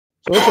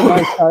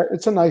So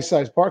it's a nice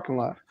size parking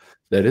lot.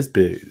 That is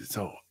big.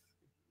 So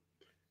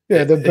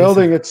yeah, the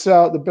building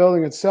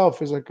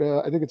itself is like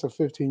I think it's a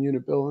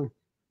 15-unit building.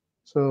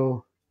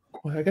 So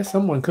well, I guess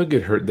someone could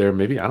get hurt there.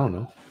 Maybe, I don't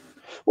know.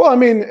 well, I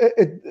mean,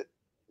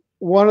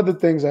 one of the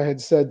things I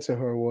had said to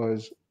her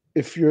was,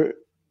 if you're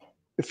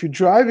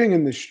driving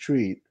in the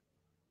street,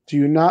 do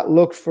you not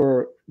look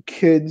for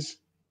kids,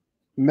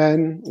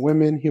 men,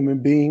 women, human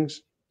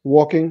beings,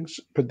 walking,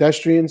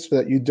 pedestrians, so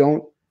that you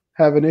don't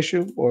have an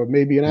issue or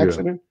maybe an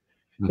accident?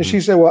 Yeah. And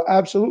she said, well,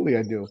 absolutely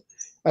I do.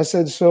 I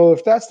said, so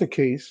if that's the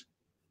case,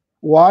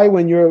 why,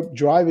 when you're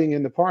driving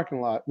in the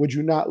parking lot, would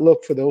you not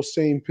look for those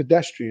same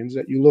pedestrians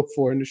that you look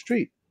for in the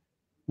street,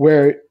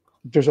 where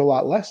there's a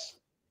lot less?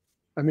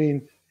 I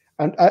mean,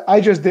 and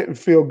I just didn't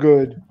feel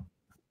good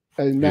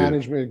as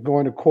management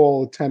going to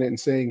call a tenant and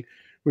saying,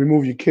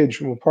 remove your kids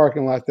from a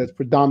parking lot that's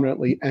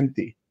predominantly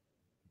empty,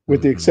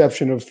 with the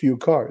exception of a few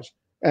cars.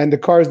 And the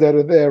cars that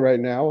are there right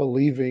now are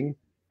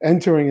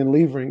entering and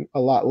leaving a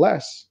lot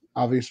less,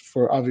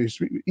 for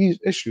obvious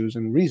issues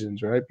and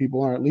reasons, right?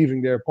 People aren't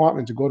leaving their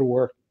apartment to go to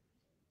work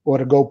or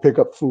to go pick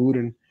up food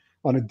and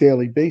on a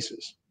daily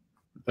basis.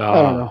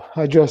 I don't know.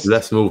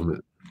 Less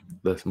movement.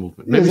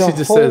 Maybe she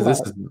just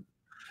says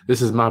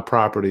this is my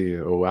property,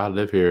 or I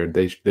live here, and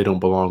they don't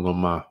belong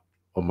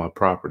on my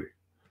property.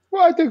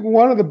 Well, I think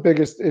one of the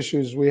biggest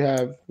issues we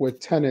have with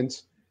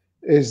tenants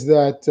is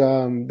that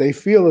they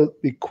feel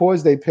that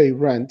because they pay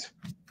rent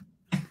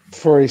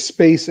for a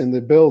space in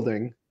the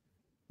building,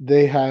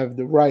 they have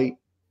the right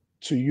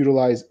to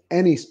utilize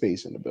any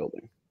space in the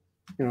building.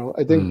 You know,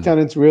 I think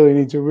tenants really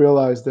need to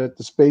realize that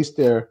the space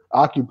they're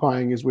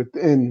occupying is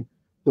within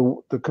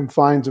the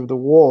confines of the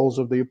walls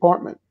of the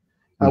apartment.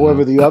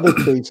 However, the other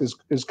space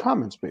is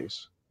common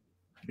space.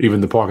 Even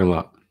the parking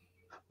lot.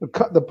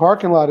 The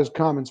parking lot is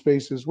common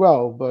space as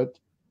well, but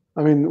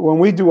I mean, when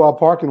we do our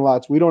parking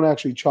lots, we don't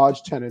actually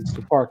charge tenants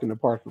to park in the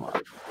parking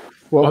lot.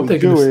 What we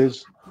do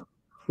is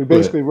we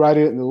basically write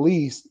it in the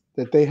lease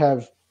that they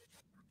have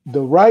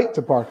the right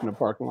to park in the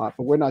parking lot,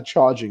 but we're not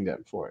charging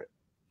them for it.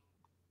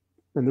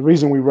 And the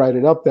reason we write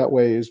it up that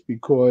way is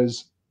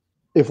because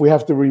if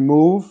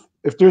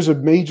there's a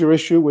major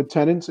issue with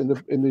tenants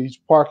in these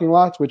parking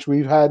lots, which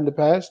we've had in the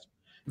past,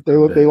 they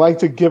like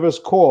to give us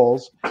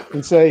calls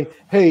and say,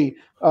 hey,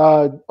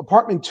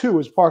 apartment 2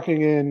 is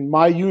parking in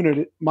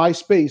my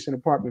space in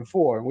apartment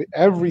 4. And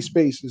every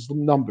space is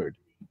numbered.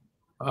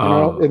 You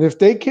know? And if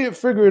they can't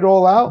figure it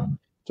all out,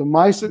 so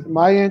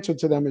my answer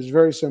to them is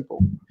very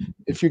simple.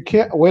 If you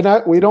can't,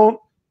 we don't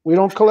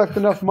collect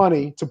enough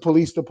money to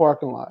police the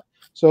parking lot.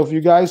 So if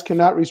you guys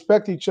cannot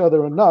respect each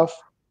other enough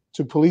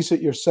to police it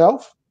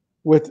yourself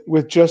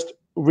with just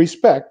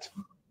respect,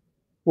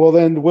 well,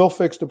 then we'll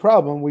fix the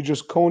problem. We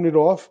just cone it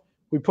off.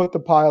 We put the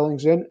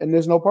pilings in, and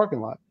there's no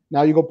parking lot.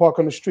 Now you go park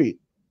on the street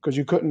because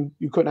you couldn't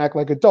act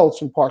like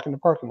adults and park in the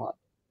parking lot.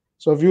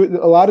 So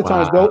a lot of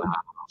times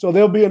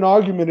there'll be an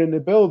argument in the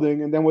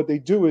building, and then what they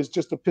do is,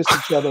 just to piss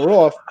each other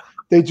off,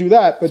 they do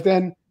that. But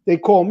then they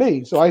call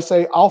me, so I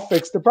say I'll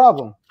fix the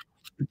problem.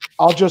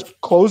 I'll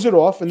just close it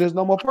off, and there's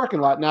no more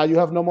parking lot. Now you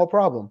have no more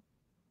problem.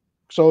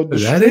 So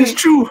that is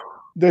true.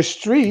 The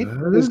street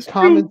is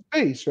common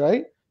space,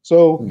 right?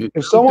 So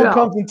if someone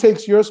comes and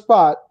takes your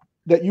spot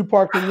that you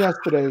parked in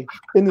yesterday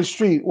in the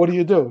street, what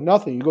do?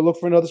 Nothing. You go look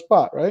for another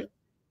spot, right?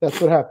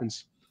 That's what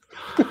happens.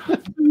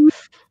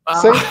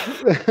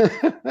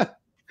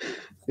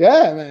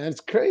 Yeah, man,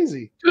 it's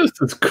crazy.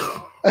 Just as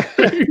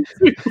crazy.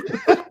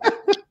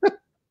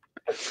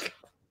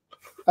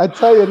 I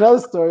tell you another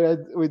story.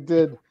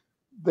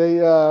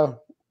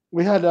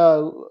 We had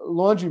a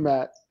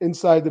laundromat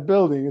inside the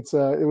building.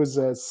 It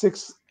was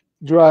 6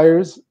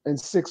 dryers and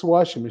 6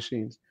 washing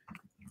machines.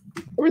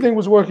 Everything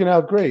was working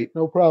out great,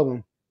 no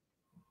problem.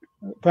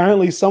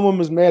 Apparently, someone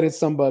was mad at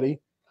somebody,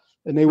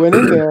 and they went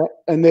in there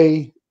and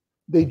they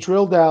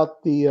drilled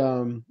out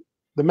the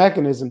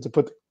mechanism to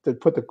put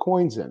the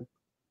coins in.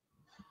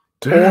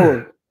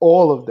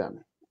 All of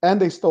them, and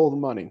they stole the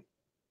money.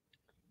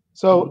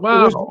 So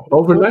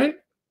overnight,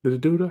 did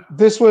it do that?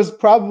 This was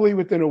probably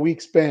within a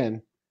week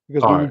span,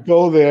 because we would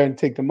go there and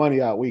take the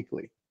money out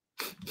weekly.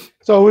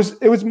 So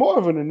it was more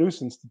of a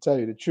nuisance, to tell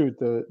you the truth,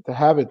 to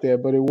have it there,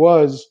 but it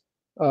was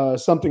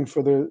something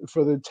for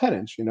the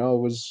tenants. You know,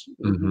 it was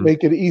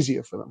make it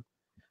easier for them.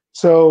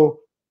 So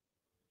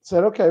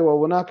said, okay, well,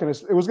 we're not going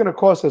to. It was going to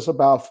cost us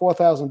about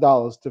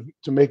 $4,000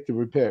 to make the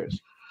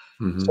repairs.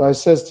 So I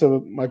says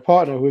to my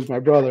partner, who's my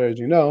brother, as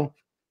you know,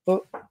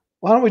 well,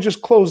 why don't we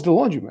just close the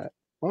laundromat?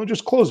 Why don't we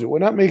just close it? We're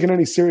not making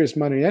any serious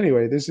money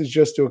anyway. This is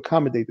just to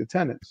accommodate the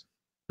tenants.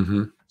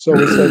 So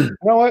we said, you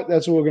know what?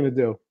 That's what we're going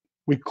to do.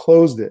 We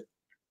closed it.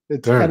 The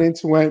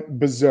tenants went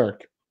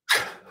berserk.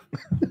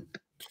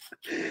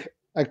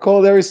 I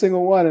called every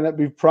single one,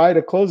 and prior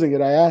to closing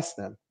it, I asked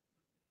them,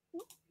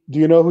 do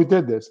you know who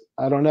did this?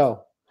 I don't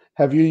know.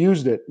 Have you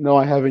used it? No,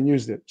 I haven't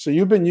used it. So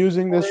you've been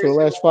using this for the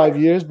last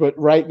 5 years, but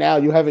right now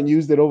you haven't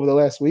used it over the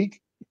last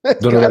week?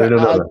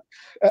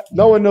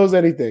 No one knows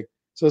anything.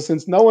 So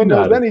since no one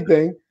knows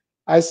anything,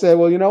 I said,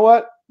 well, you know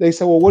what? They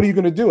said, well, what are you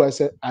going to do? I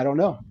said, I don't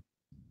know.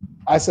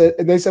 I said,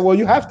 and they said, well,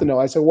 you have to know.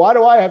 I said, why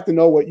do I have to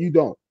know what you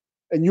don't?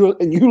 And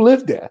you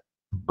live there.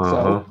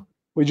 So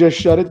we just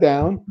shut it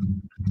down.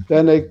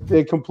 Then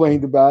they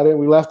complained about it.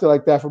 We left it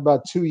like that for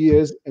about 2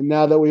 years. And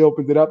now that we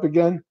opened it up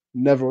again,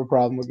 never a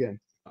problem again.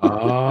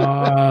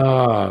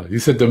 You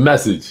sent the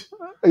message.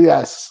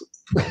 Yes.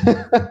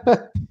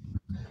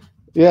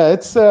 Yeah,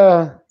 it's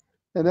and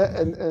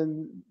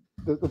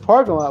the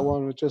parking lot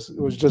one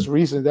was just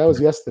recent. That was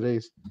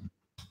yesterday's.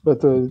 But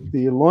the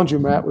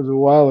laundromat was a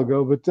while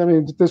ago. But I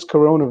mean, this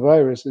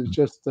coronavirus is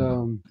just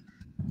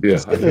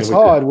it's getting us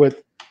hard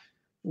with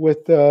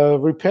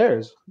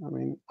repairs. I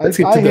mean, I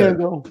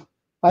handle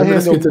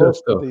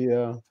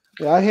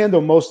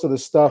most of the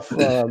stuff.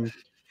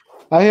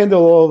 I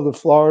handle all of the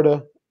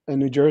Florida and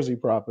New Jersey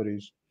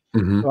properties.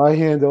 Mm-hmm. So I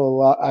handle a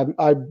lot.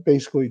 I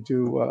basically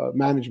do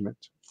management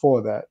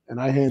for that,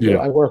 and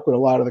I work with a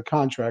lot of the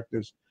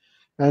contractors.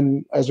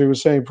 And as we were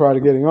saying prior to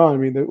getting on, I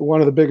mean,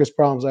 one of the biggest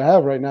problems I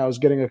have right now is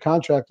getting a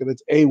contractor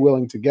that's A,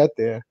 willing to get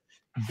there,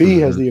 B,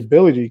 has the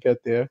ability to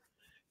get there,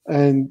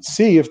 and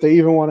C, if they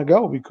even want to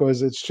go,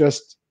 because it's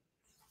just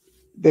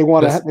they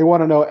want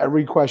to know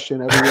every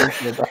question, every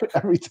answer about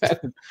every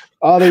tenant.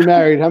 Are they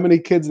married? How many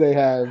kids they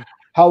have?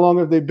 How long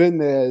have they been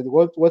there?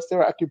 What's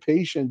their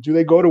occupation? Do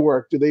they go to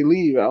work? Do they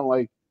leave? I'm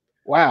like,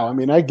 wow. I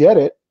mean, I get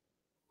it,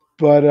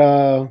 but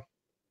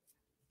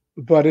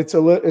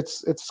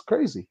it's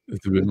crazy.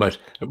 It's a bit much.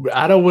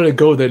 I don't want to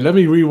go there. Let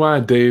me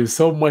rewind, Dave.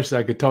 So much that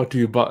I could talk to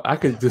you about. I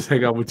could just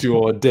hang out with you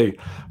all day.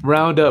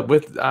 Round up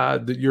with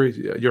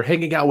you're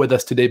hanging out with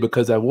us today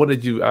because I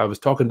wanted you. I was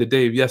talking to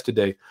Dave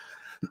yesterday.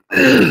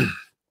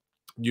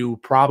 You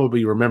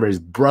probably remember his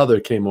brother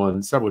came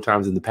on several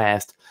times in the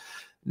past.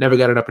 Never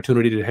got an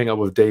opportunity to hang out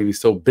with Dave. He's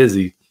so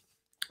busy.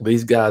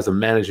 These guys are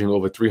managing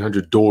over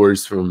 300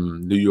 doors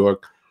from New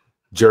York,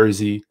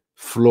 Jersey,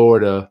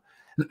 Florida.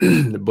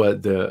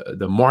 But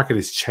the market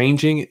is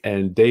changing,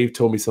 and Dave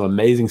told me some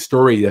amazing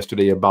story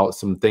yesterday about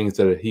some things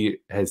that he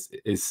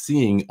is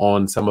seeing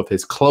on some of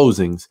his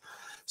closings.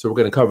 So we're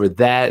going to cover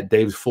that.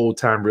 Dave's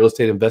full-time real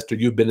estate investor.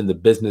 You've been in the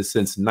business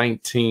since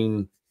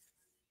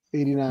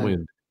 1989.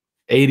 When?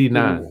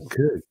 89.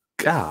 Good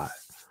God.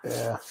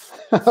 Yeah.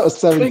 I was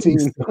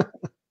 17.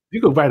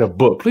 You could write a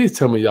book. Please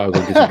tell me y'all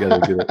gonna get together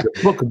and get a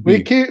book.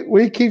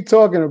 We keep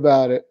talking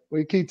about it.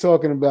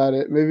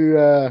 Maybe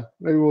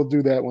we'll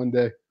do that one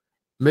day.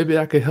 Maybe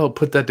I could help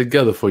put that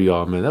together for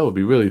y'all, man. That would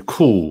be really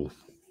cool.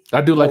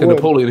 I do like a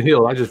Napoleon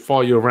Hill. I just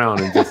follow you around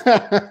and just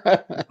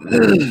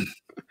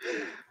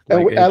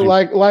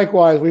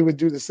likewise, we would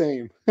do the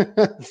same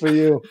for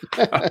you.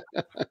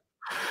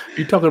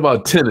 You're talking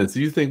about tenants.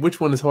 Do you think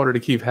which one is harder to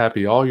keep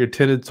happy? All your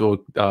tenants or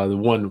the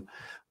one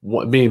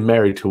being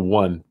married to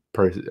one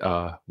person,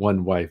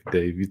 one wife,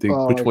 Dave? You think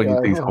which one you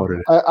think is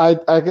harder?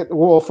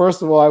 Well,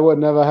 first of all, I would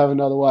never have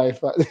another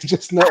wife. I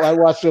just know I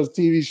watch those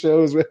TV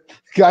shows where the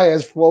guy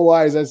has 4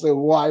 wives. I said,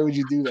 why would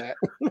you do that?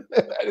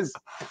 That is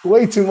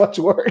way too much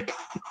work.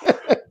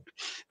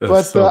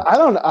 But I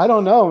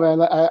don't know,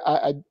 man.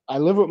 I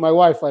live with my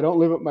wife. I don't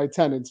live with my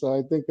tenant, so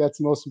I think that's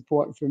most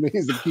important for me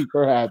is to keep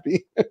her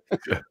happy.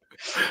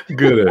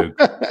 Good.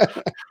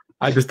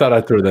 I just thought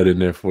I'd throw that in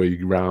there for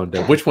you. Round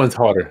up. Which one's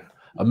harder?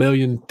 1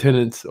 million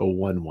tenants or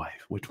one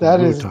wife? Which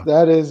one?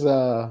 That is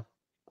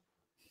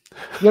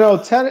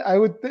tenant. I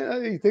would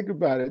think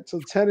about it. So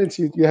tenants,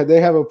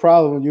 they have a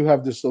problem and you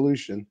have the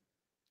solution.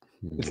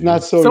 It's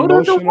not so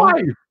emotional. Does the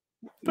wife.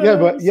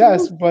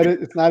 But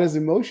it's not as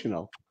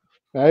emotional,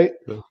 right?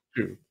 That's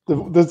true.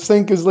 The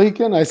sink is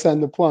leaking. I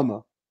send the plumber.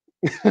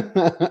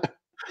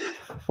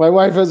 My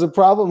wife has a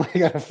problem. I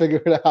got to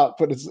figure it out.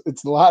 But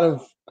it's a lot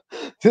of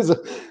there's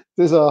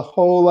a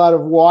whole lot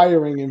of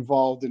wiring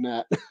involved in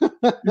that.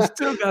 You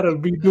still got to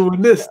be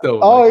doing this though.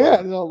 Oh yeah,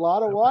 there's a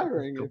lot of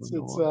wiring. There's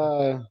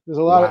a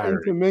lot of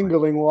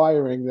intermingling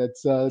wiring.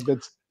 That's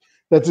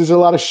there's a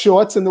lot of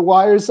shorts in the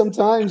wires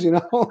sometimes. So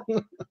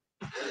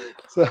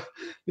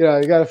you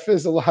got to.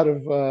 There's a lot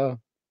of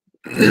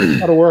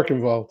work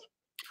involved.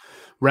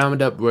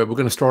 Round up, we're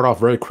going to start off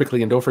very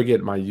quickly, and don't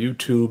forget my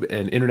YouTube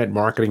and Internet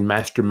Marketing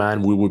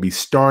Mastermind. We will be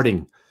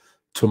starting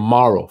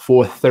tomorrow,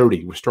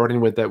 4:30. We're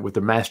starting with that with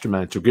the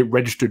Mastermind. So get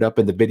registered up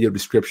in the video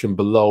description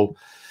below.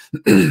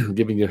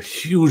 Giving you a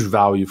huge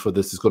value for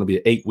this. It's going to be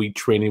an 8-week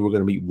training. We're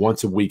going to meet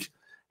once a week.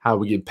 How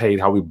we get paid,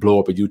 how we blow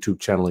up a YouTube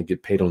channel and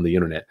get paid on the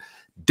internet.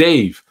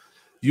 Dave,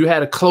 you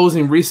had a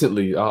closing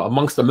recently,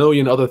 amongst a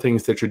million other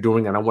things that you're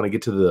doing, and I want to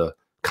get to the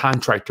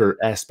contractor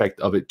aspect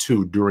of it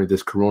too during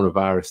this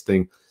coronavirus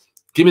thing.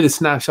 Give me the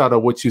snapshot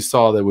of what you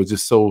saw that was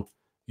just so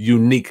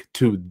unique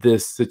to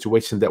this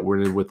situation that we're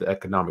in with the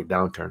economic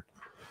downturn.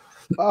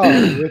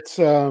 It's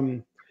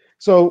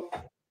so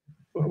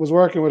I was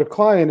working with a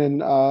client,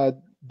 and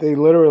they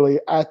literally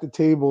at the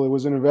table, it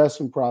was an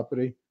investment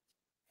property,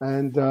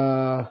 and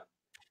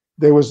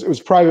it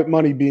was private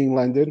money being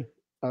lended.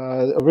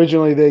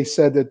 Originally, they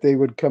said that they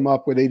would come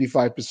up with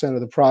 85% of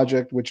the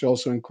project, which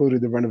also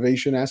included the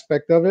renovation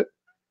aspect of it.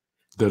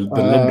 The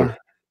lender.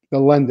 The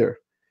lender.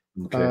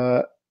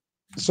 Okay.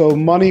 So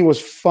money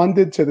was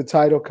funded to the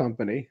title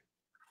company.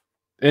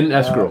 In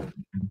escrow.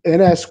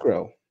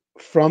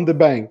 from the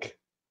bank.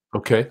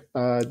 Okay.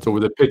 So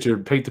with the picture,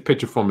 paint the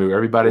picture for me.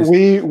 Everybody's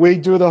we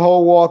do the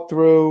whole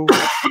walkthrough.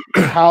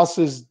 The house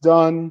is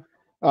done.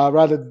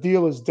 Rather, the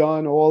deal is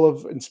done. All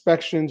of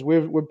inspections,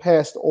 we're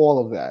past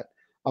all of that.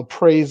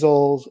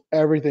 Appraisals,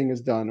 everything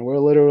is done. We're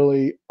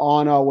literally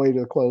on our way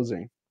to the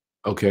closing.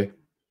 okay.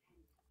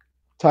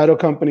 Title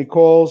company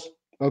calls.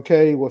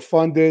 Okay, we're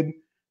funded.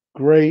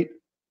 Great.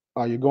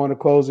 Are you going to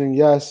closing?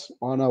 Yes,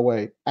 on our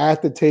way.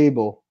 At the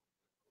table,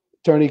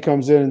 attorney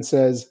comes in and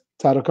says,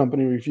 title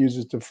company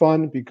refuses to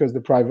fund because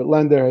the private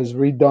lender has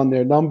redone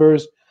their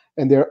numbers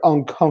and they're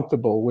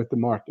uncomfortable with the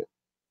market.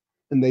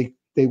 And they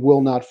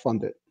will not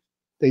fund it.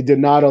 They did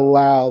not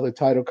allow the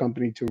title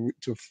company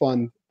to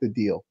fund the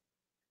deal.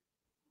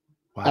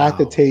 Wow. At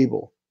the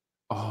table.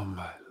 Oh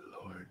my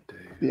Lord,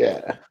 Dave.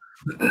 Yeah.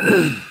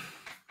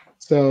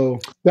 So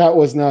that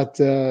was not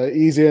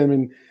easy. I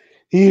mean,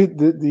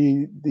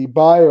 the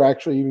buyer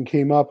actually even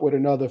came up with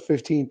another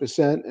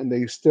 15%, and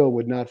they still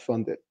would not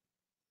fund it.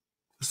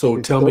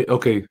 So tell me,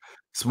 okay,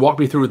 so walk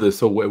me through this.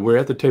 So we're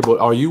at the table.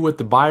 Are you with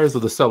the buyers or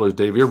the sellers,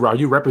 Dave? Are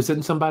you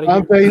representing somebody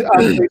I'm here?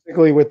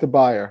 basically with the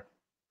buyer.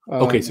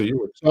 Okay, so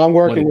you So I'm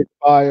working with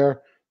the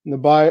buyer. And the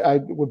buyer,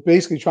 we're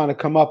basically trying to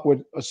come up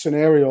with a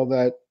scenario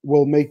that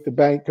will make the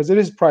bank, because it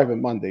is private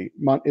money.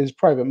 It is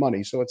private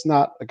money, so it's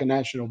not like a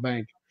national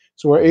bank.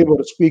 So we're able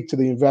to speak to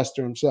the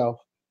investor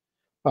himself,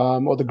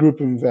 or the group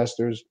of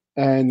investors.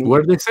 And what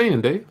are they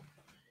saying, Dave?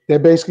 they're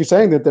basically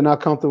saying that they're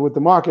not comfortable with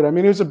the market. I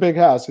mean, it was a big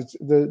house. It's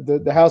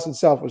the house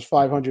itself was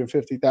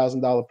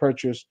 $550,000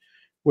 purchase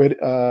with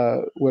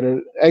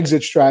an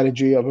exit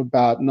strategy of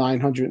about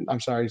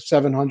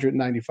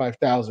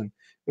 $795,000.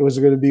 It was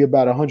going to be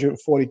about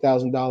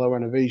 $140,000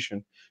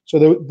 renovation. So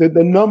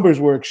the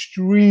numbers were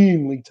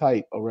extremely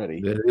tight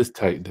already. That is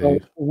tight, Dave. So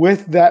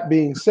with that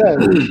being said,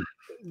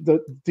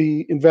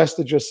 the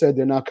investor just said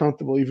they're not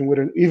comfortable even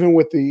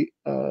with the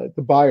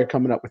buyer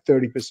coming up with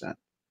 30%.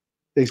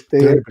 They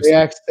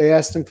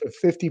asked him for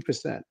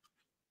 50%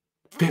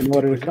 in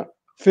order to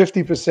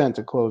 50%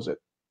 to close it,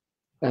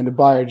 and the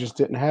buyer just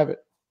didn't have it.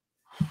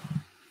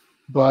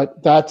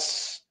 But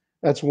that's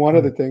one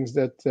of the things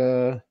that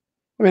I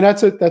mean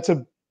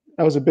that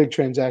was a big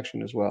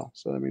transaction as well.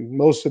 So I mean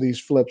most of these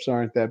flips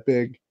aren't that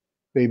big,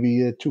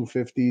 maybe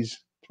 250s,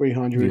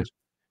 300s. Yeah.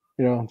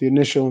 You know, the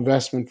initial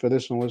investment for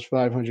this one was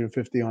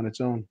 550 on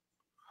its own.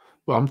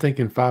 Well, I'm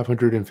thinking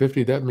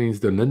 550. That means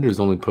the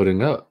lender's only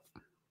putting up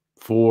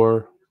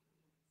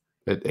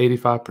at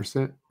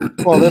 85%.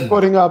 Well, they're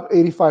putting up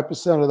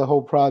 85% of the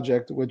whole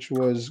project, which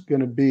was going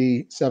to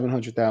be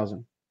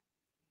 700,000.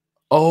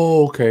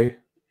 Oh, okay.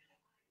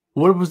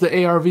 What was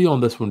the ARV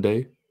on this one,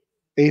 Dave?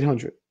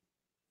 800.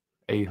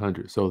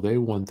 800. So they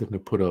want them to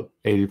put up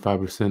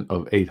 85%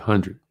 of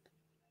 800.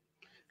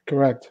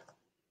 Correct.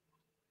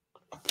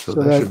 So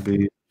that should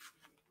be.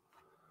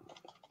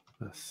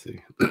 Let's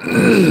see.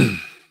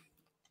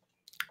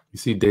 You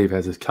see, Dave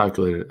has his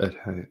calculator at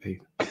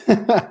 8.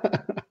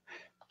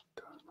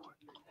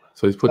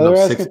 So he's putting up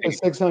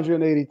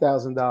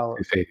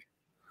 $680,000.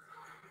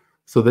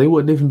 So they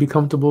wouldn't even be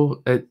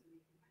comfortable at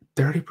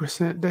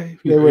 30%, Dave.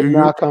 They were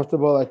not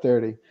comfortable at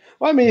 30.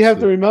 Well, I mean, you have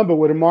to remember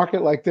with a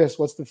market like this,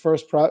 what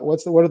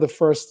are the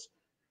first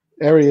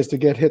areas to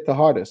get hit the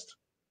hardest?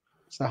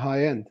 It's the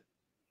high end.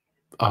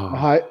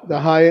 The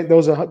high end.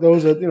 Those are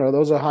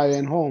high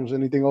end homes.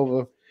 Anything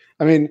over,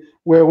 I mean,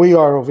 where we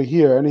are over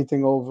here,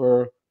 anything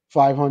over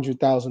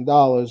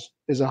 $500,000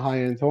 is a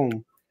high end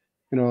home.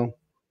 You know,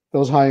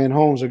 those high end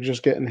homes are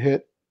just getting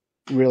hit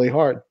really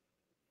hard.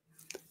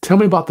 Tell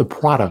me about the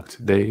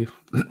product, Dave.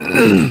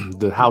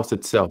 The house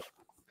itself.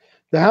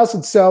 The house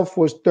itself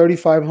was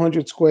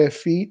 3,500 square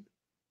feet.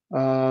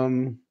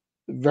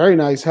 Very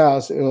nice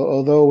house.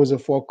 Although it was a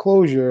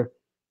foreclosure,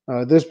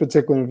 this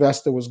particular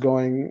investor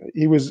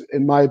he was,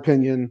 in my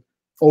opinion,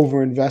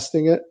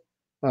 over-investing it,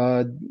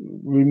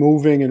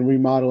 removing and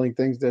remodeling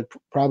things that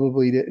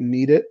probably didn't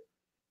need it.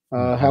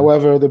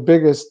 However, the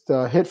biggest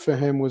hit for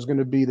him was going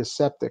to be the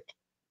septic.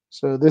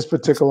 So this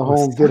particular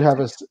home did have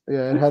it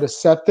had a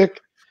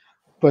septic,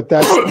 but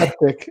that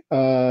septic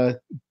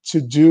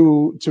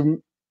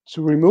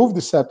to remove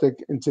the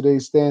septic in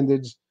today's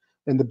standards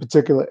in the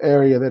particular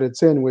area that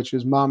it's in, which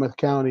is Monmouth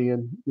County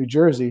in New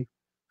Jersey,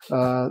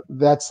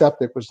 that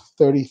septic was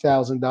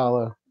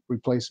 $30,000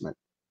 replacement.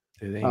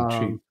 It ain't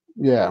cheap.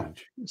 Yeah.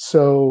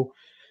 So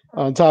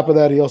on top of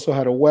that, he also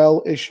had a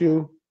well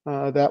issue.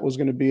 That was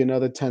going to be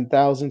another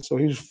 $10,000. So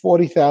he was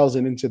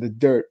 $40,000 into the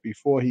dirt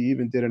before he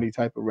even did any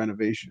type of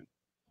renovation.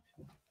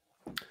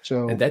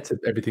 So, and that's if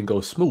everything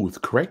goes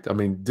smooth, correct? I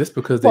mean, just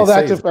because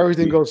that's if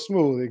everything goes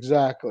smooth,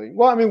 exactly.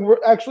 Well, I mean,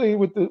 we're actually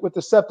with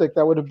the septic,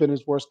 that would have been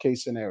his worst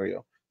case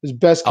scenario. His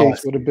best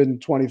case would have been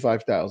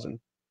 25,000.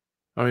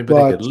 I mean,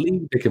 but they could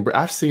leave.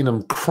 I've seen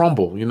them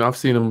crumble. You know, I've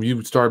seen them.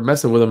 You start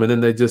messing with them, and then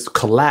they just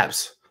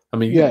collapse. I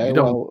mean, you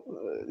don't.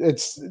 Well,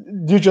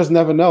 you just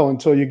never know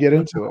until you get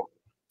into it.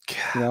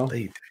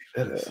 Golly,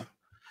 you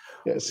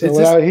know?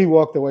 So he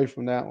walked away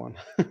from that one.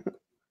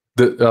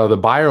 The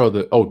buyer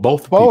or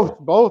both Both,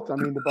 people? both. I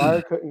mean, the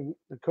buyer couldn't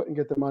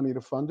get the money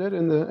to fund it,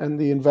 and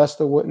the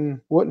investor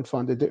wouldn't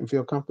fund it. Didn't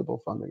feel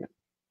comfortable funding it.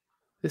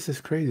 This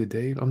is crazy,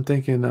 Dave. I'm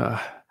thinking,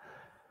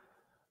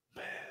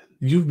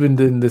 you've been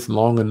doing this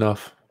long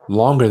enough,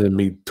 longer than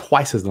me,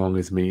 twice as long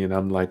as me, and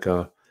I'm like,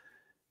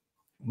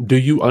 do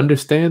you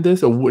understand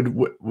this, or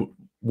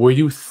were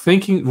you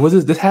thinking?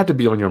 Was this had to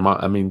be on your mind?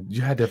 I mean,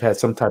 you had to have had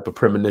some type of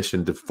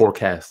premonition to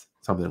forecast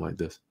something like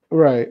this,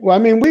 right? Well, I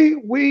mean,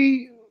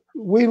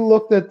 we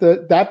looked at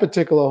that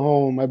particular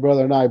home. My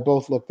brother and I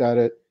both looked at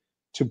it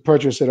to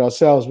purchase it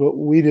ourselves, but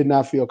we did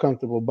not feel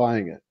comfortable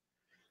buying it.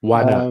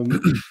 Why not?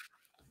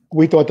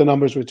 We thought the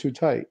numbers were too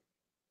tight.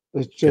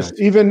 It's just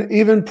Gotcha.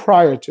 even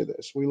prior to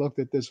this, we looked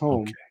at this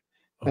home,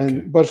 Okay.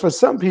 but for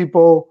some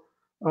people,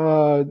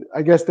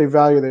 I guess they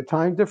value their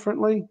time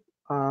differently,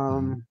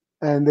 and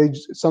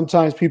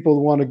sometimes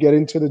people want to get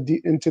into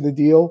the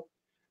deal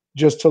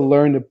just to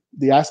learn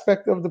the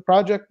aspect of the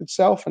project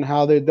itself and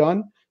how they're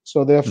done.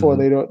 So therefore,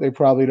 they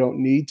probably don't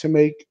need to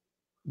make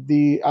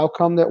the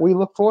outcome that we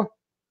look for,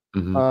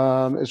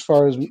 as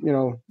far as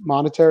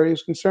monetary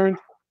is concerned.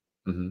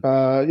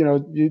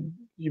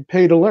 You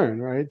pay to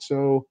learn, right?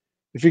 So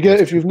if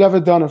you've never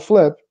done a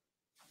flip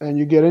and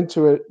you get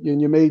into it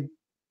and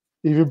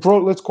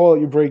let's call it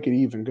you break it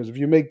even, because if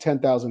you make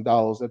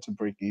 $10,000, that's a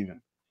break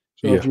even.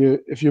 So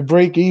if you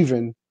break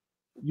even,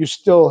 you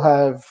still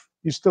have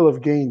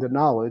gained the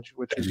knowledge,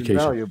 which is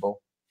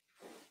invaluable,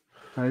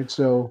 right?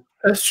 So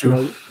that's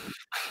true.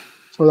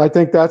 So I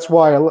think that's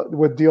why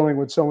we're dealing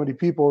with so many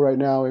people right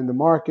now in the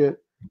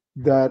market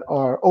that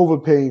are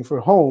overpaying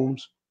for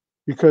homes,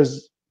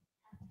 because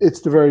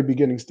it's the very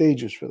beginning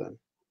stages for them.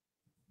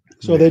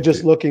 So they're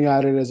just looking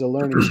at it as a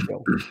learning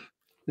skill.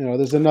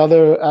 There's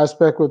another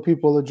aspect where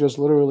people are just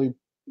literally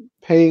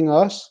paying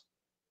us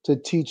to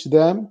teach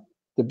them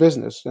the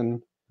business,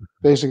 and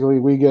basically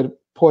we get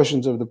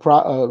portions of the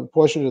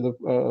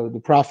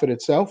profit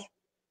itself.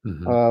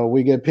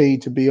 We get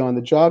paid to be on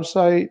the job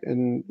site,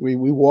 and we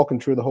walk them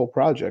through the whole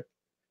project.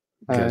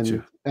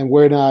 And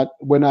we're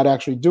not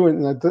actually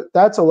doing that.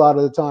 That's a lot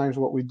of the times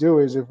what we do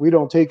is, if we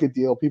don't take a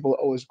deal, people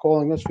are always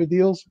calling us for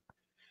deals.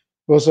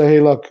 We'll say, hey,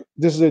 look,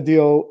 this is a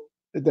deal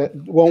that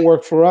won't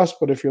work for us,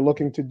 but if you're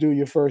looking to do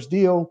your first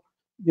deal,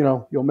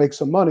 you'll make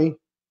some money,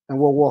 and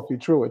we'll walk you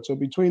through it. So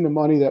between the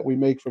money that we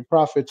make for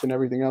profits and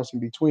everything else in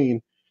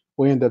between,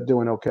 we end up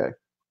doing okay.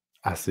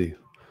 I see.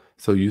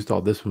 So you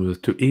thought this one was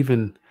too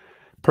even.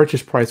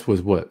 Purchase price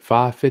was what,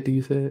 $550?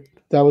 You said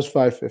that was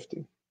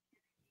 $550,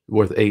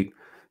 worth $8.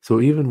 So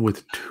even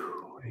with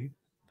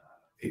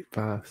 8,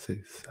 5,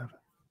 6, 7,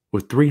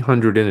 with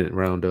 300 in it,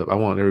 round up. I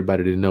want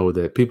everybody to know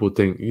that people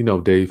think,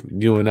 Dave,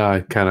 you and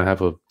I kind of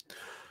have a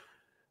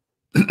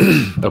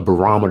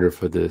barometer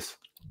for this.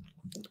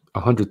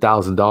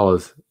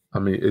 $100,000. I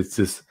mean, it's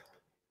just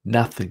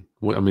nothing.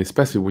 I mean,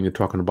 especially when you're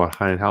talking about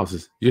high-end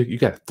houses, you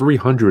got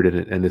 300 in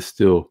it, and it's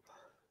still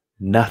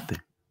nothing.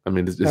 I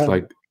mean, it's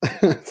like,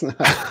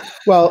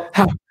 well,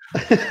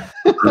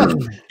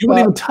 you wouldn't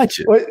even touch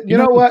it. Well, you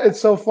know what? It's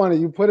so funny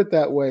you put it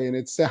that way, and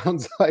it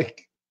sounds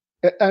like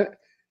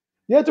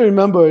you have to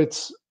remember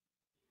it's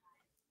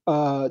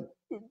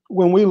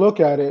when we look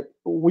at it,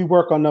 we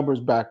work on numbers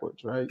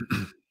backwards, right?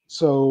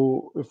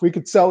 So if we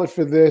could sell it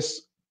for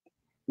this,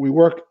 we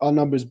work on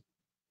numbers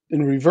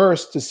in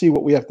reverse to see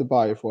what we have to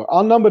buy it for.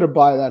 Our number to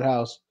buy that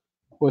house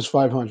was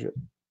 500.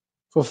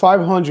 For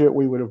 500,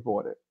 we would have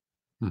bought it.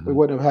 We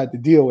wouldn't have had to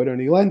deal with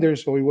any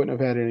lenders, so we wouldn't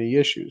have had any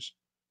issues.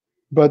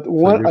 But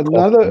money is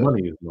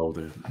low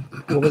then.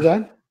 What was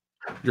that?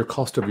 Your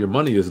cost of your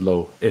money is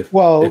low.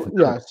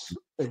 Yes,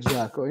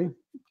 exactly.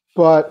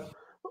 But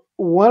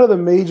one of the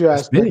major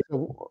aspects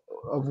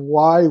of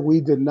why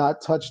we did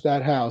not touch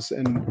that house,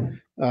 and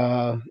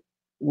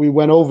we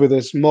went over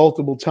this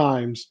multiple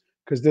times,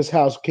 because this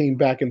house came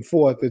back and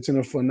forth. It's in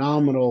a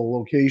phenomenal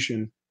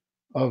location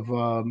of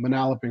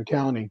Manalapan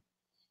County,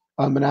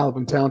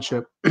 Manalapan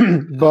Township.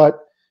 But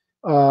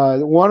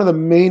one of the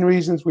main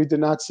reasons we did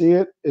not see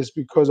it is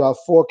because our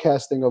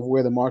forecasting of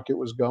where the market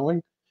was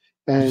going.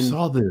 And you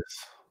saw this?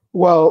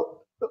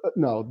 Well,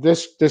 no.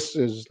 This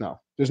is no.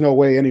 There's no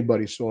way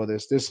anybody saw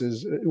this.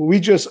 We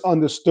just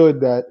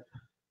understood that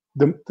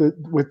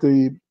with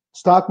the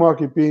stock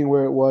market being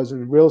where it was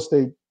and real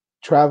estate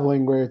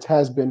traveling where it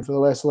has been for the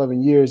last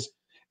 11 years,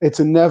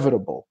 it's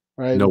inevitable,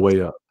 right? No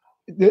way up.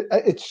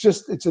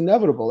 It's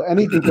inevitable.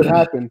 Anything could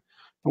happen.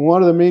 And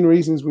one of the main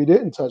reasons we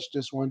didn't touch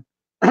this one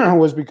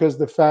was because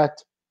the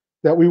fact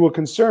that we were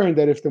concerned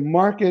that if the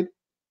market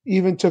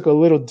even took a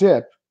little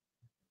dip,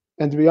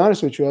 and to be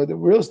honest with you, the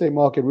real estate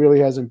market really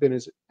hasn't been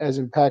as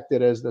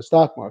impacted as the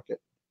stock market.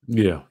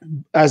 Yeah.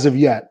 As of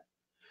yet.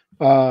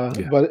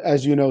 But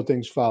as you know,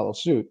 things follow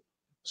suit.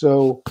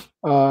 So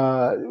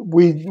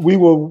we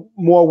were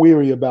more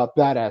weary about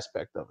that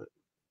aspect of it.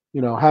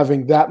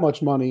 Having that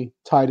much money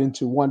tied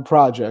into one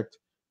project,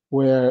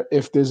 where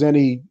if there's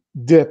any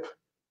dip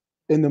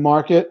in the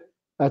market,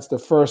 that's the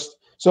first.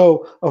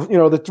 So the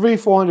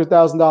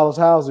 $300,000-$400,000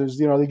 houses,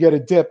 they get a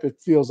dip, it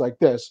feels like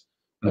this.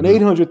 An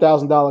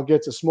 $800,000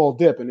 gets a small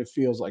dip, and it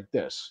feels like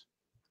this.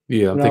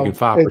 Yeah, I'm You thinking know,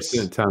 5%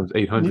 it's times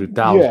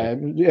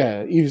 800,000.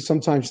 yeah, even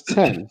sometimes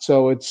 10.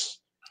 So it's,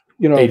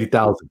 you know,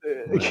 80,000.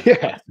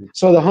 yeah.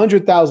 So the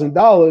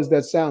 $100,000,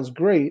 that sounds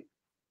great.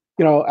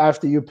 You know,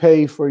 after you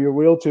pay for your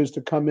realtors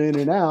to come in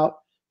and out,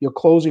 your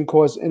closing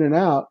costs in and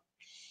out,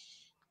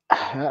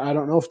 I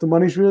don't know if the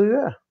money's really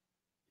there.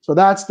 So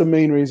that's the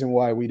main reason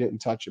why we didn't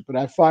touch it. But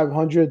at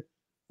 500,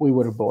 we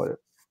would have bought it.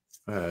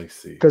 I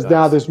see. Because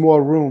now there's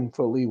more room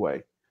for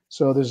leeway.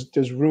 So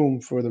there's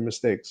room for the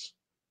mistakes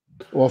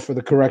or for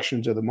the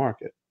corrections of the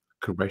market.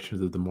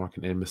 Corrections of the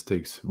market and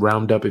mistakes.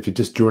 Roundup, if you're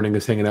just joining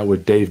us, hanging out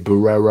with Dave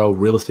Barrero,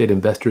 real estate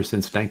investor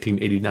since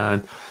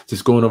 1989,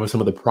 just going over some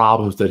of the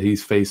problems that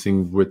he's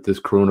facing with this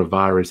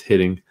coronavirus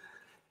hitting,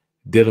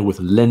 dealing with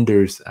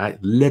lenders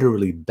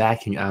literally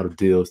backing out of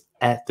deals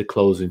at the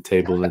closing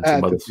table and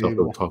some other stuff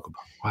we'll talk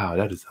about. Wow,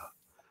 that is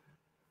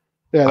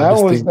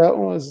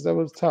that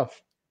was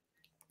tough.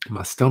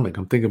 My stomach.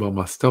 I'm thinking about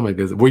my stomach.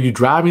 Were you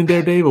driving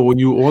there, Dave, or were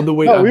you on the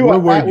way? No,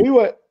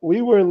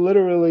 we were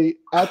literally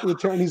at the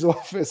attorney's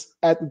office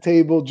at the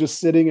table, just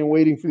sitting and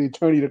waiting for the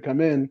attorney to come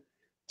in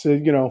to,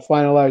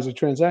 finalize the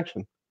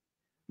transaction.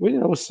 We,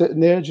 we're sitting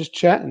there just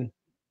chatting.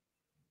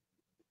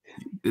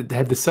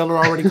 Had the seller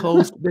already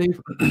closed,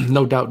 Dave?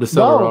 No doubt the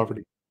seller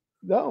already.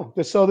 No.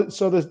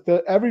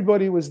 So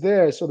everybody was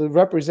there. So the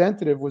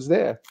representative was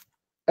there.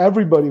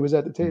 Everybody was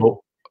at the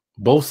table.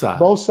 Both sides.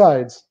 Both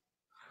sides.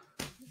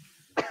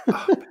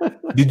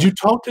 Did you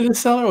talk to the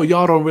seller, or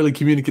y'all don't really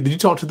communicate? Did you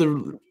talk to the?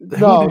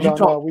 No.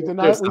 We did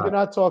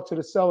not talk to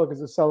the seller because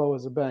the seller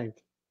was a bank.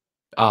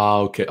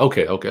 Okay.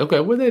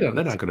 Well, they're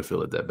not going to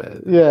feel it that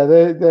bad. Yeah,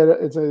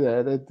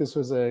 this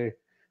was a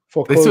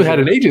foreclosure. They still had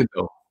an agent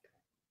though.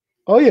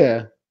 Oh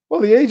yeah. Well,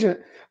 the agent.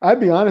 I'd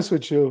be honest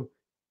with you.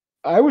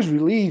 I was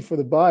relieved for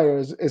the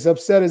buyers. As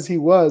upset as he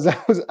was,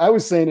 I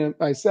was saying to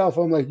myself,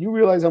 I'm like, you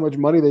realize how much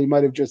money they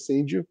might have just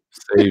saved you?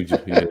 Saved you,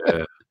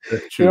 yeah.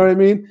 That's true. You know what I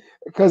mean?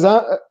 Because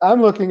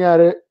I'm looking at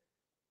it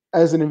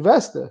as an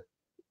investor.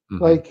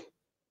 Mm-hmm. Like,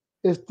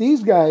 if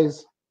these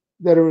guys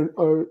that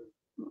are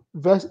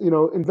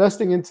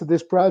investing into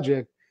this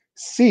project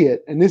see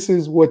it, and this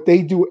is what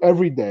they do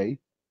every day,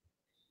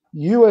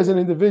 you as an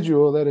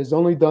individual that has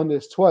only done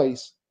this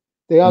twice,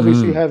 they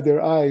obviously have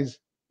their eyes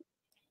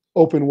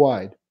open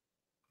wide.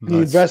 The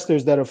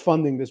investors that are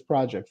funding this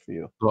project for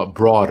you.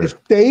 Broader.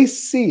 If they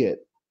see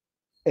it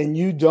and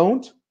you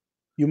don't,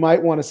 you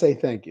might want to say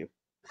thank you.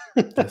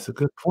 That's a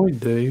good point,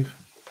 Dave.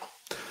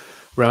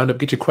 Roundup,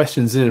 get your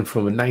questions in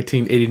from a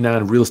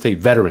 1989 real estate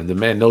veteran. The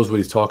man knows what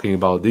he's talking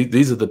about.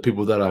 These are the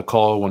people that I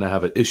call when I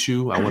have an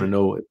issue. I want to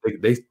know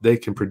if they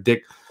can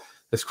predict.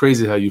 That's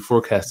crazy how you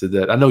forecasted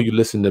that. I know you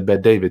listened to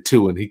Bet David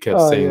too, and he kept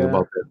saying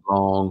about that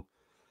long.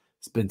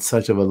 It's been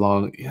such a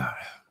long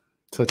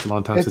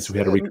time since we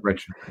had a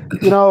recorrection.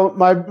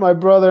 My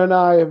brother and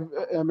I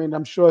mean,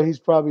 I'm sure he's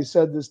probably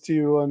said this to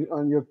you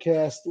on your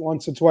cast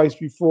once or twice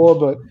before,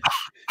 but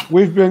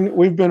we've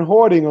been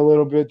hoarding a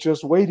little bit,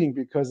 just waiting,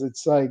 because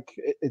it's like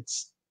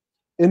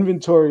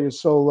inventory is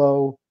so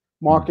low,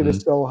 market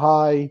is so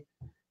high,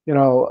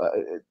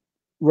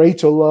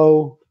 rates are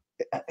low.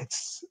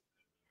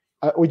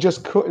 We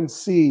just couldn't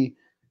see.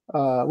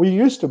 We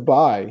used to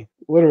buy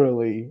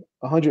literally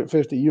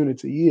 150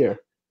 units a year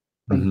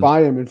and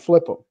buy them and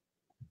flip them.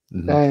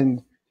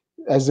 And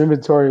as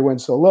inventory went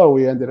so low,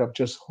 we ended up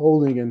just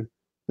holding and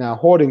now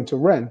hoarding to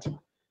rent.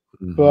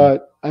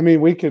 But I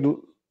mean, we've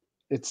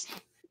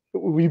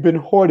been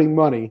hoarding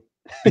money.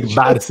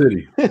 Buy the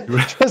city.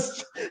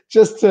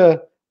 just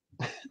to,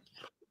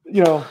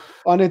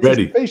 on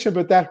anticipation,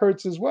 but that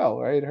hurts as well,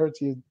 right? It hurts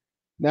you.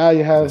 Now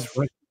you have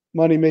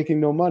money making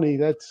no money.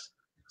 It's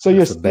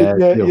it's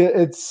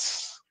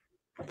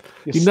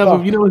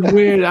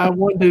weird. I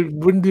wonder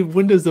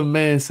when does a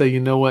man say, you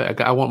know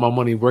what, I want my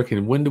money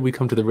working? When do we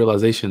come to the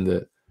realization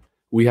that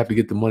we have to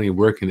get the money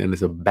working, and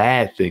it's a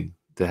bad thing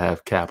to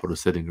have capital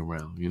sitting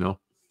around?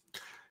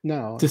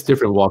 No, just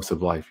different walks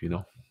of life.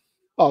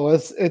 Oh, well,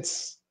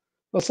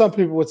 some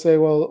people would say,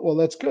 well,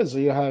 that's good. So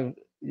you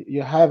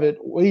have it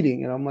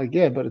waiting, and I'm like,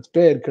 yeah, but it's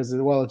bad because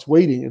while it's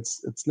waiting,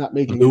 it's not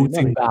making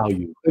losing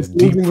value. It's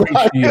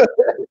depreciating.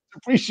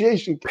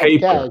 Depreciation.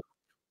 Paper.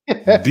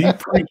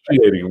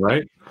 Depreciating,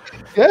 right?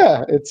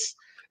 Yeah, it's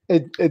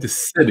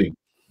just sitting.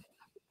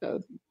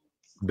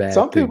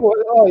 Some people,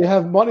 you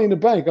have money in the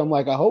bank. I'm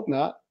like, I hope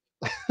not.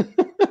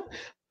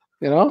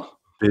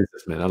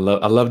 Businessman. I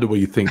love the way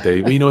you think,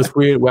 Dave. It's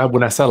weird.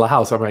 When I sell a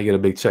house, I might get a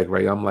big check,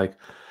 right? I'm like,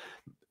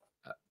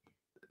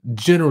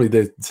 generally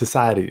the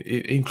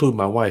society, including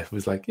my wife,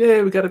 was like,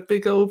 yeah, we got a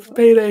big old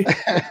payday.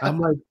 I'm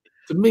like,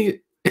 to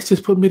me, it's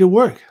just putting me to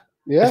work.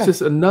 Yeah, it's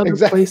just another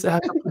place I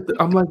have to put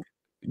I'm like,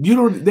 they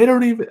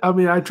don't even, I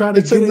mean, I try to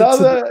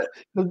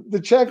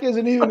the check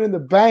isn't even in the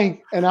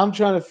bank, and I'm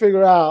trying to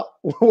figure out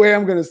where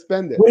I'm going to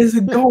spend it. Where's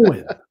it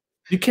going?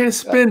 You can't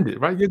spend it,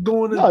 right? You're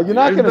going. No, you're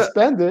not going to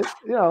spend it.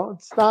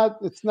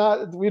 It's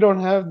not. We don't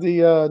have the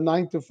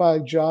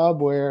 9-to-5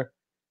 job where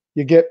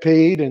you get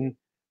paid and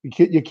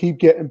you keep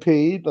getting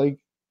paid. Like,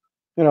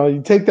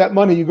 you take that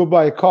money, you go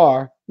buy a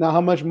car. Now,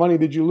 how much money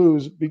did you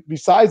lose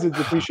besides the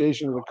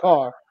depreciation of the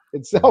car?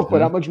 itself,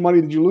 but how much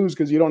money did you lose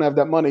because you don't have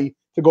that money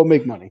to go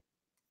make money?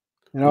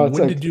 You know, it's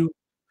When like, did you,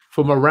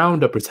 from a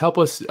rounduppers, help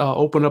us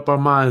open up our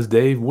minds,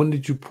 Dave? When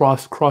did you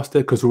cross that?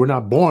 Because we're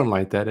not born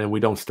like that, and we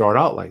don't start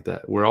out like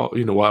that. We're all,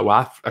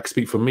 I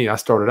speak for me. I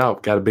started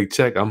out, got a big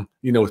check.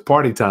 It's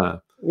party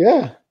time.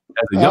 yeah.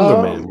 As a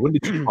younger man, when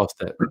did you cross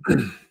that?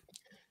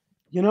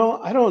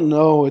 I don't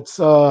know. It's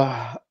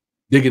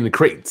Digging the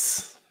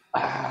crates.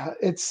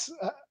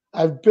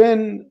 I've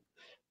been.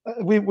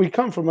 We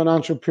come from an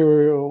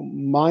entrepreneurial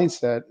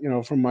mindset,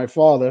 from my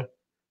father,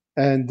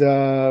 and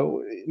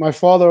my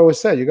father always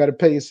said, "You got to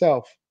pay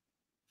yourself."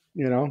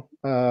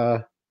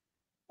 I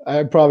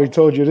probably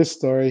told you this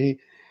story.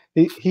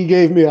 He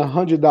gave me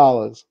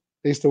 $100.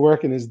 I used to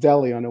work in his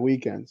deli on the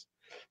weekends,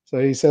 so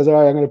he says, "All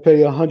right, I'm going to pay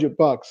you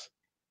 $100,"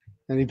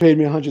 and he paid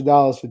me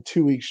 $100 for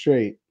 2 weeks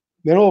straight.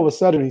 Then all of a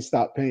sudden, he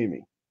stopped paying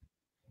me,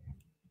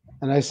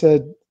 and I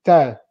said,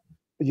 "Dad,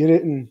 you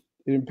didn't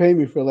pay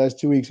me for the last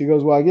 2 weeks." He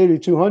goes, "Well, I gave you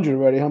 200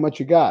 already. How much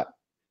you got?"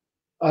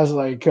 I was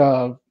like,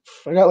 "I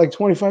got like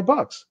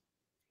 $25."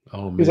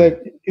 Oh He's man.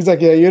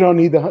 like, "Yeah, you don't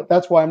need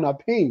that's why I'm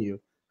not paying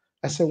you."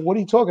 I said, "What are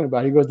you talking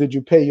about?" He goes, "Did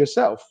you pay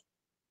yourself?"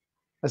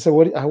 I said,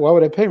 why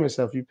would I pay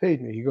myself? You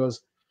paid me." He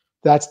goes,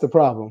 "That's the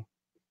problem."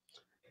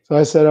 So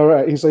I said, "All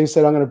right." He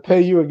said, "I'm going to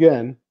pay you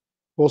again.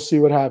 We'll see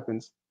what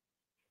happens."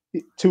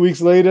 2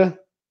 weeks later,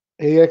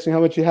 he asked me how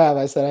much you have.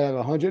 I said, "I have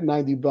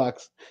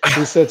 $190."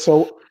 He said,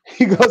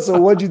 he goes, "So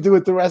what'd you do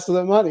with the rest of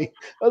the money?"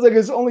 I was like,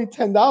 "It's only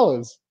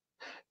 $10."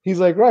 He's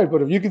like, "Right,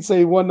 but if you can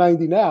save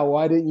 190 now,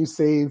 why didn't you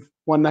save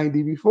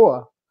 190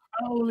 before?"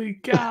 Holy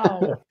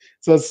cow.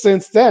 So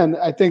since then,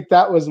 I think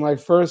that was my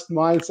first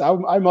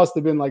mindset. I must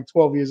have been like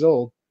 12 years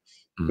old.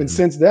 And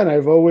since then, I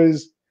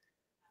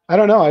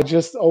don't know, I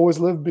just always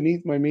lived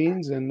beneath my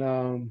means,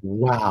 and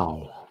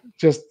Wow.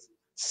 just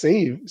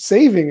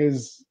saving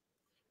is,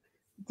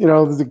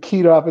 the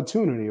key to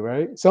opportunity,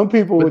 right? Some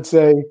people But would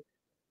say,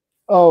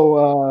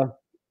 "Oh,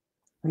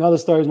 another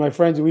story is my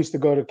friends who used to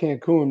go to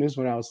Cancun. This is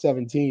when I was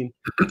 17.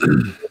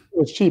 It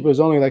was cheap. It was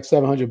only like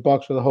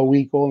 $700 for the whole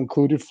week, all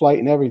included, flight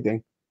and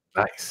everything."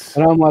 nice.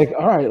 And I'm like,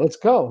 "All right, let's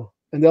go."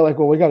 And they're like,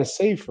 "Well, we got to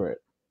save for it."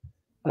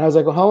 And I was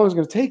like, "Well, how long is it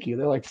going to take you?"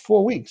 They're like,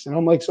 4 weeks. And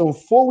I'm like, "So in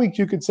 4 weeks,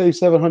 you could save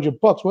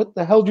 $700. What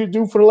the hell did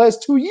you do for the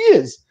last 2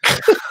 years?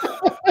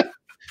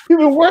 You've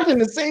been working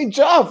the same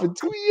job for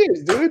 2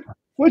 years, dude.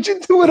 What'd you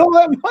do with all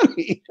that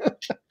money?"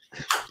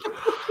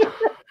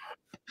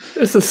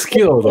 It's a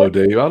skill though,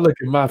 Dave. I look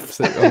at my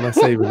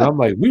savings. I'm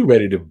like, we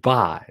ready to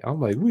buy. I'm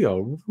like, we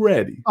are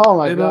ready. Oh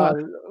my You know?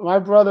 God. My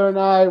brother and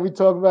I, we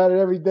talk about it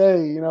every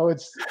day.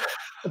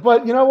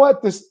 But you know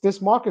what?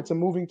 This market's a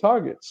moving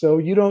target. So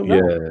you don't Yeah,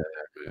 know.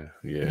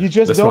 yeah. You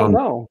just That's why don't I'm.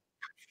 know.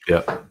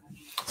 Yeah.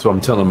 So I'm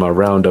telling my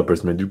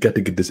rounduppers, man, you got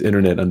to get this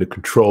internet under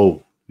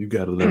control. You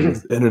got to learn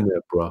this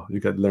internet, bro. You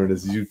got to learn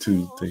this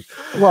YouTube thing.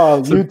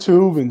 Well, So,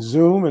 YouTube and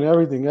Zoom and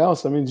everything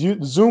else. I mean,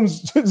 Zoom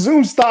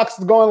stocks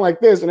going like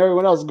this, and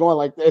everyone else is going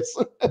like this.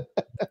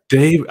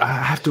 Dave, I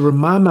have to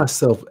remind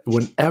myself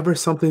whenever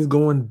something's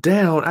going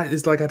down,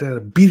 it's like I got to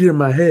beat it in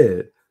my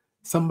head.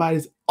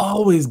 Somebody's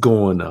always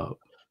going up,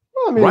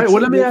 Well, I mean, right?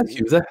 Well, let me ask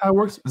you: is that how it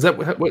works? Is that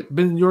what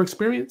been your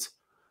experience?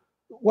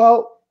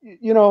 well,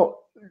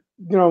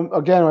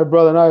 again, my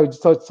brother and I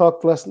just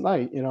talked last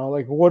night.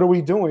 Like, what are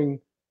we doing?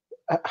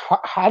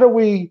 How do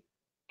we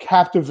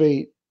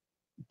captivate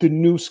the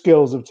new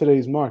skills of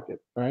today's market?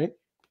 Right?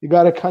 You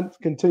got to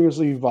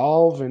continuously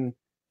evolve, and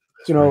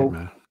That's you right,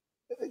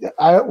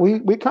 know,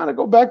 man. we kind of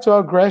go back to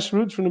our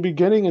grassroots from the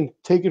beginning and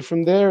take it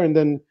from there, and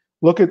then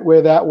look at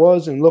where that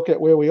was and look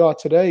at where we are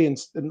today, and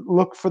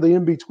look for the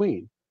in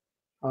between.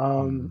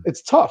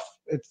 It's tough.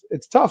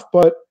 It's tough,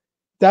 but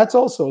that's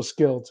also a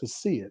skill to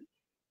see it.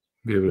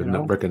 Be able You to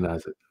know,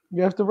 recognize it.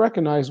 you have to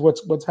recognize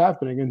what's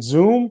happening. And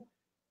Zoom,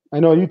 I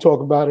know you talk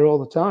about it all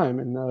the time,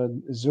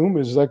 and Zoom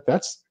is like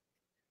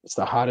it's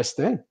the hottest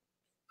thing.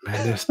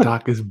 Man, their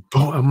stock is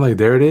boom. I'm like,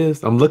 there it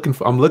is. I'm looking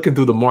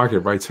through the market,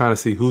 right? Trying to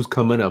see who's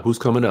coming up. Who's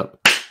coming up?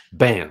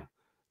 Bam.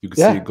 You can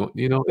see Yeah, it going,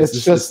 it's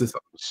it's just it's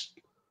just just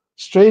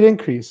straight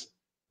increase.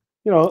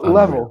 unreal.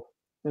 Level.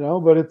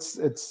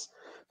 But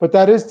but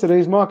that is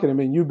today's market. I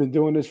mean, you've been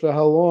doing this for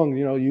how long?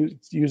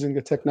 Using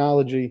the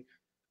technology,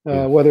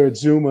 Yeah. whether it's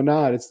Zoom or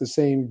not, it's the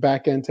same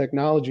back end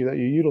technology that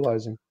you're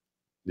utilizing.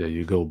 There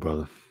you go,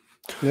 brother.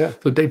 Yeah.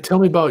 So Dave, tell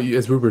me about you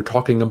as we were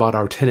talking about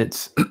our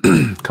tenants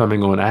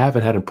coming on. I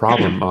haven't had a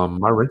problem.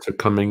 My rents are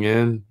coming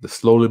in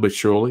slowly but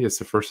surely. It's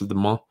the first of the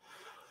month.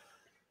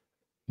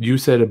 You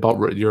said about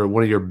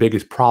one of your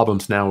biggest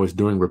problems now is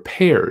doing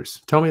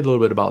repairs. Tell me a little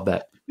bit about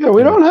that. Yeah,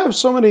 we And don't have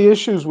so many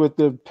issues with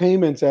the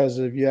payments as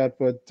of yet,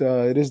 but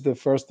it is the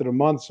first of the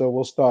month, so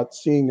we'll start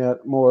seeing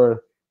that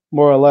more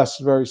or less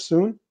very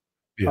soon.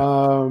 yeah,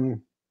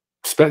 Um,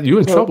 you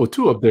in so trouble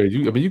too up there.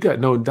 You got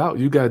no doubt.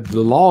 You got the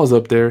laws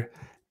up there,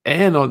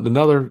 and on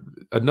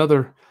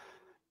another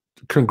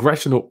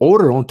congressional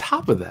order on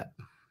top of that.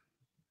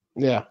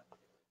 yeah,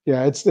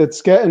 yeah,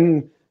 it's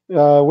getting.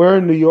 We're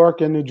in New York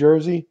and New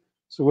Jersey,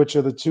 so which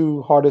are the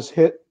two hardest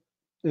hit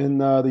in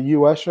the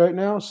U.S. right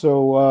now.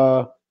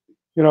 So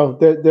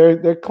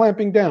they're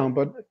clamping down,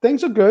 but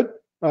things are good.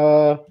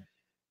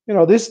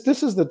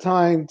 This is the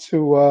time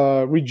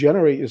to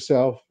regenerate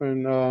yourself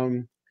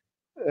and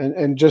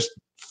just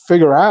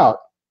figure out,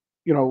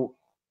 you know,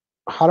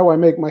 how do I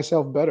make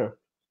myself better?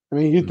 I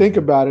mean, you think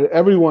about it,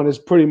 everyone is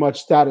pretty much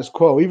status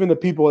quo. Even the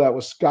people that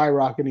were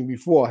skyrocketing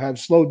before have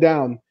slowed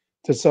down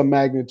to some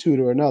magnitude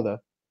or another,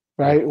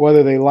 right?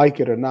 Whether they like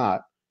it or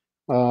not.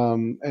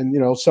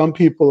 And some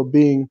people are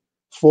being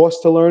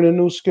forced to learn a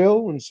new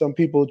skill, and some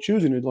people are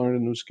choosing to learn a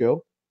new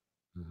skill.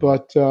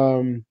 But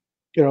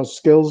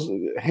skills,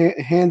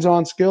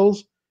 hands-on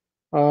skills,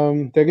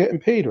 they're getting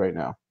paid right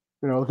now.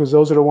 Because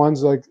those are the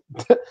ones like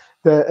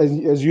that.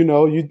 As you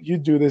know, you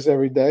do this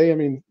every day. I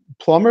mean,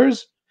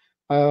 plumbers.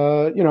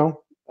 I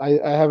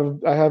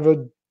have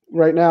a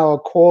right now a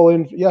call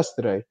in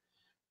yesterday.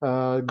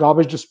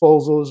 Garbage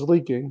disposal is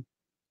leaking.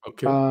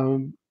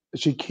 Okay.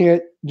 She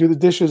can't do the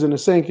dishes in the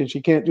sink, and she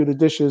can't do the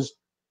dishes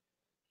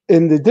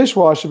in the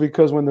dishwasher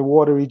because when the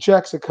water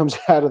ejects, it comes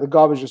out of the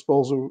garbage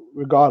disposal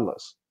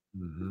regardless.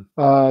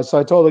 So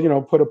I told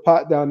her, put a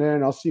pot down there,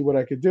 and I'll see what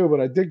I could do.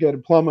 But I did get a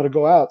plumber to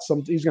go out.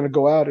 He's going to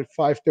go out at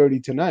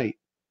 5:30 tonight.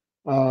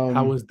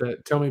 How was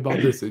that? Tell me about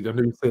this. I know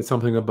you said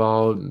something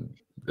about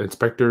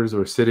inspectors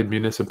or city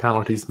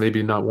municipalities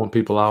maybe not want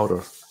people out,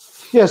 or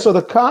yeah. So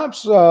the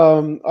cops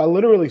are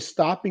literally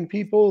stopping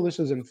people. This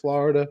is in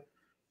Florida.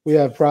 We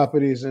have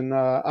properties in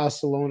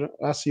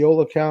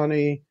Osceola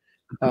County,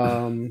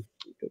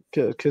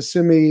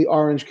 Kissimmee,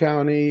 Orange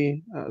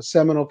County,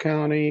 Seminole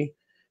County.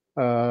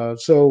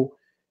 So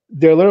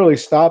they're literally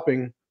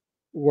stopping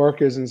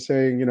workers and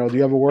saying, do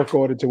you have a work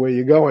order to where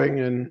you're going,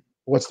 and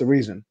what's the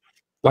reason?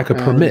 like a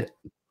permit.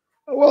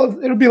 Well,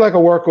 it'll be like a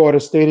work order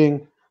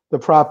stating the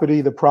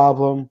property, the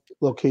problem,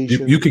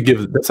 location. You could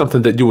give that's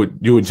something that you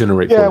would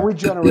generate. Yeah, we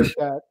generate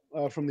that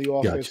from the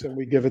office, Gotcha. and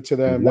we give it to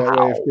them. That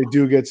way, if they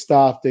do get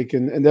stopped, they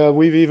can. And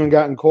we've even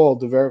gotten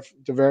called to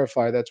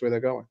verify that's where they're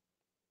going.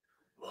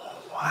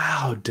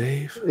 Wow,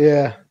 Dave.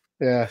 Yeah.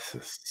 This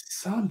is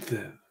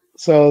something.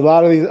 So a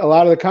lot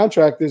of the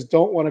contractors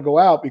don't want to go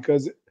out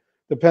because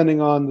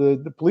depending on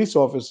the police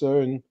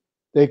officer, and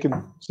they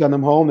can send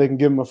them home, they can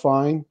give them a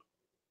fine.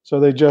 So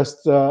they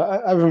just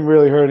I haven't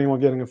really heard anyone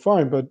getting a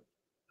fine, but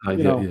they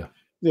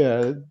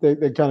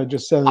kind of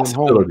just send them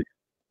home.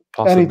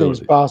 Anything's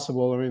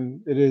possible. I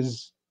mean, it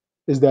is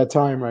that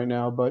time right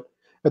now, but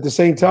at the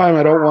same time,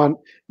 I don't want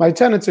my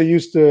tenants are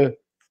used to,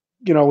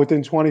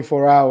 within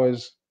 24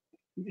 hours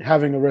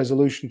having a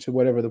resolution to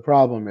whatever the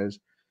problem is.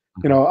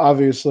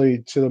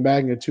 Obviously to the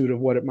magnitude of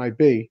what it might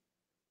be.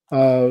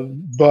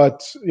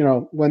 But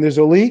when there's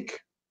a leak,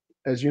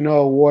 as you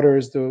know, water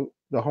is the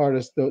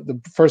hardest,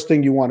 the first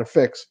thing you want to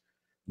fix.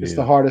 It's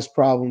the hardest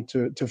problem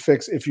to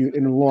fix if you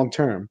in the long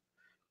term.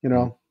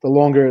 The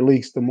longer it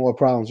leaks, the more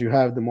problems you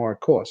have, the more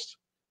it costs.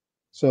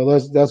 So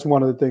that's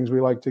one of the things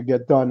we like to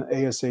get done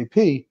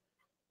ASAP.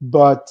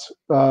 But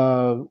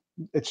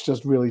it's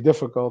just really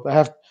difficult.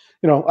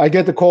 I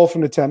get the call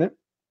from the tenant.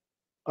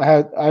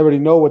 I already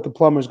know what the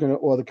plumber's going to,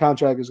 or the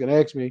contractor is going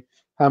to ask me,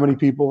 how many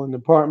people in the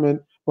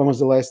apartment, when was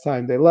the last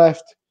time they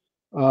left,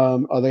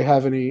 are they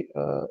have any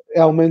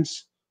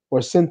ailments or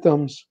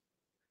symptoms.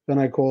 Then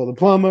I call the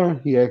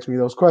plumber. He asks me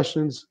those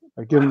questions.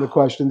 I give him the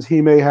questions.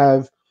 He may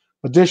have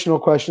additional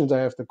questions I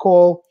have to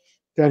call.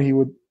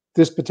 Then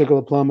this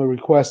particular plumber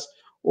requests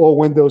all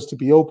windows to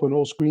be open,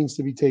 all screens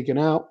to be taken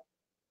out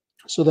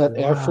so that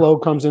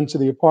airflow comes into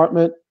the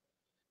apartment.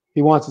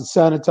 He wants it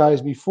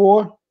sanitized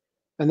before,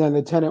 and then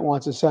the tenant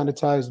wants it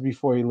sanitized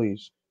before he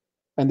leaves.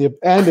 And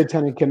the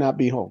tenant cannot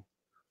be home.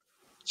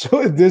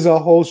 So there's a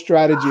whole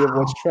strategy of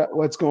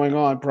what's going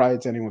on prior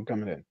to anyone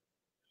coming in.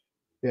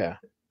 Yeah.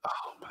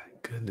 Oh my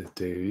goodness,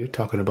 Dave, you're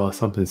talking about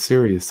something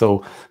serious.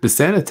 So the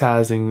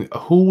sanitizing,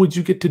 who would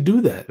you get to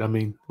do that? I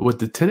mean, would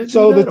the tenant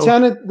do that?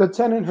 So the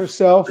tenant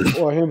herself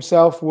or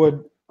himself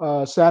would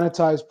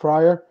sanitize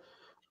prior.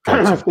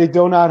 Gotcha. If they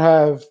do not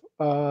have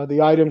the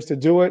items to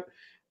do it,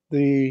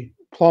 the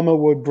plumber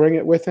would bring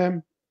it with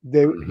him.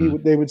 They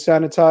would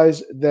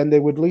sanitize, then they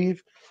would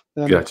leave.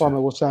 Then the plumber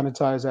will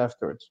sanitize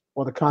afterwards,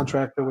 or the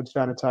contractor would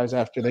sanitize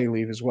after they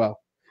leave as well.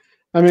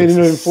 I mean,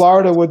 in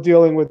Florida, we're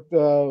dealing with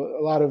a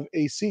lot of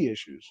AC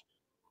issues.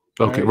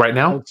 Okay, right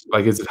now,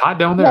 is it hot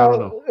down there? I don't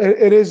know.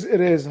 It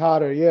is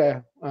hotter,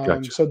 yeah.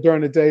 Gotcha. So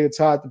during the day, it's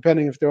hot,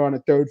 depending if they're on a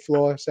third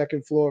floor,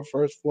 second floor,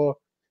 first floor.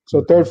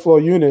 So third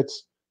floor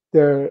units,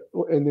 they're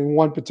in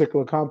one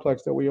particular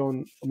complex that we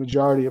own a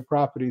majority of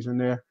properties in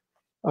there.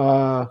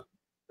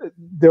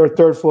 There are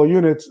third floor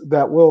units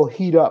that will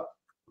heat up.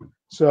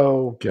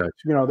 So,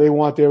 they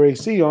want their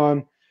AC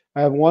on.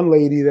 I have one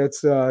lady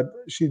that's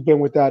she's been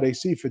without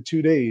AC for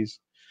 2 days.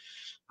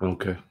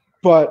 Okay.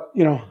 But,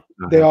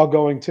 they are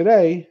going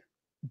today,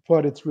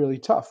 but it's really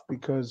tough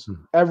because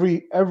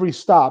every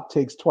stop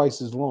takes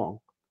twice as long.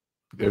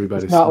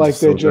 It's not like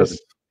they're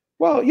just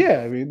I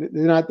mean,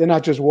 they're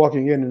not just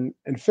walking in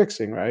and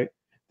fixing, right?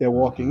 They're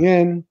walking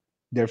in,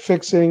 they're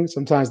fixing.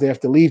 Sometimes they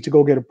have to leave to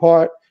go get a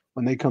part.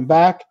 When they come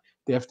back,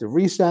 They have to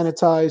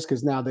re-sanitize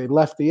because now they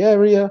left the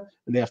area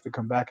and they have to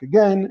come back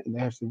again and they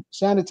have to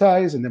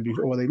sanitize, and then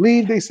before they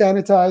leave, they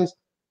sanitize.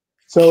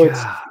 So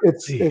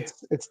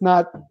it's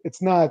not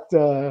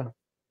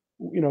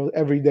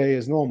every day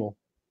is normal.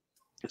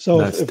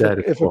 So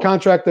if a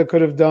contractor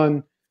could have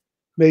done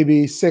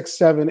maybe 6,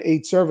 7,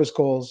 8 service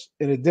calls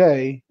in a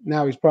day,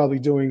 now he's probably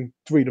doing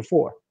 3 to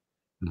 4,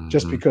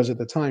 just because of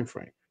the time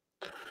frame.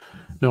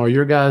 Now,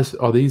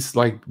 are these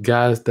like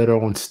guys that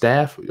are on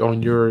staff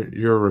on your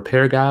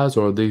repair guys,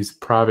 or are these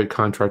private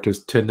contractors,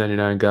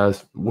 1099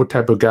 guys? What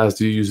type of guys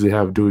do you usually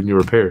have doing your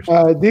repairs?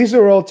 These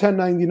are all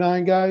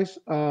 1099 guys.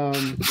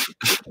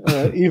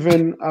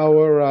 Even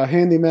our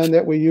handyman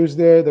that we use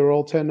there, they're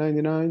all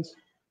 1099s.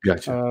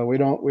 Gotcha. We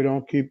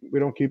don't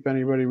keep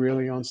anybody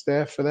really on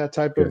staff for that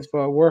type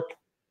of work.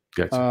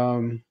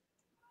 Gotcha.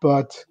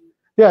 But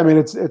yeah, I mean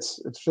it's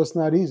just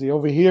not easy.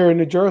 Over here in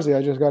New Jersey,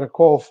 I just got a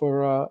call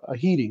for a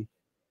heating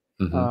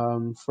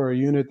for a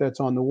unit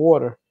that's on the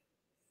water.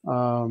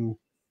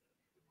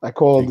 I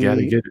called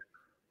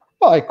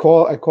I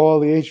call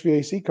the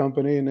HVAC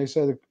company, and they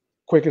said the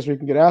quickest we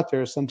can get out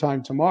there is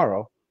sometime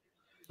tomorrow.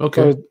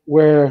 Okay. So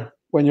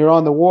when you're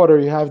on the water,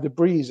 you have the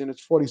breeze and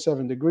it's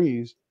 47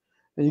 degrees,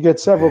 and you get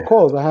several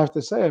calls. I have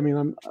to say, I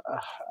mean,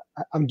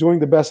 I'm doing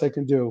the best I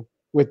can do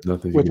with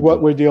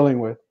what we're dealing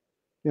with.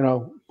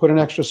 Put an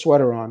extra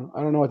sweater on.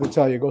 I don't know what to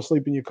tell you. Go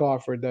sleep in your car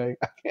for a day.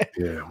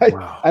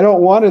 I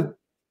don't want to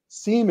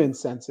seem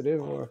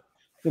insensitive, or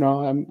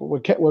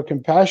we're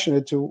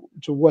compassionate to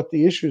what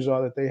the issues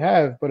are that they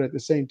have, but at the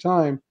same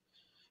time,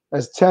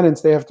 as tenants,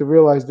 they have to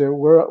realize that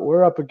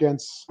we're up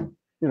against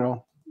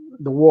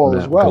the wall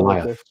as well.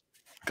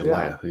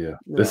 Goliath. Yeah.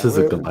 This is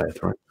a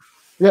Goliath, right?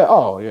 Yeah.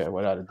 Oh, yeah.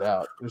 Without a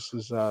doubt, this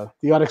is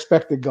the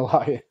unexpected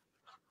Goliath.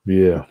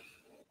 Yeah.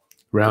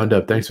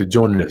 Roundup. Thanks for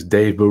joining us,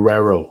 Dave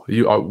Barrero.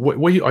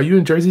 Are you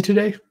in Jersey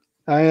today?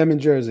 I am in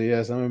Jersey.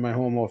 Yes, I'm in my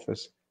home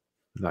office.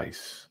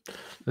 Nice.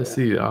 Let's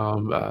see.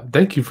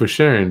 Thank you for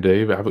sharing,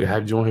 Dave. I've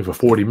had you on here for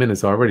 40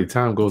 minutes already.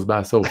 Time goes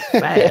by so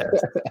fast.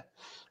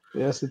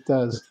 Yes, it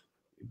does.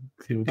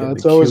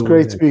 It's always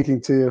great speaking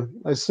to you.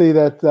 I see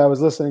that I was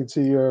listening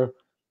to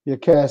your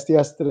cast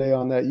yesterday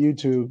on that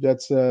YouTube.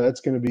 That's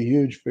going to be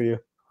huge for you.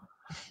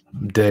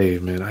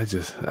 Dave, man,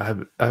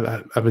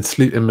 I've been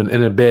sleeping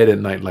in a bed at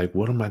night. Like,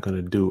 what am I going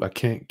to do? I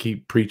can't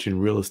keep preaching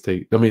real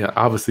estate. I mean,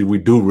 obviously we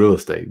do real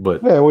estate,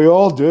 but yeah, we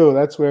all do.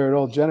 That's where it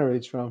all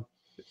generates from.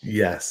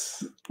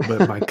 Yes,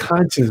 but my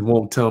conscience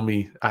won't tell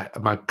me.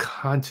 My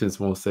conscience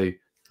won't say,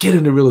 get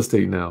into real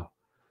estate now.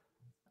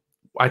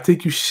 I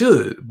think you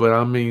should, but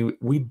I mean,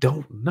 we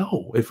don't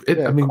know.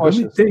 Let me tell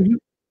you,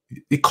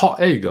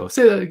 there you go.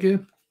 Say that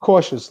again.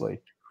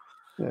 Cautiously.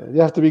 Yeah, you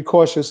have to be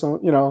cautious on,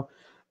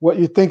 what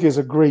you think is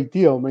a great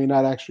deal may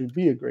not actually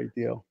be a great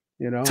deal.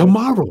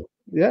 Tomorrow.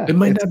 It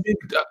might not be.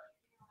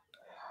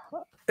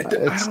 I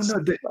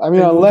don't know. I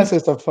mean, unless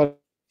it's a fun.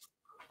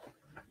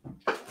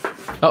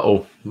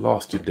 Uh-oh,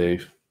 lost you,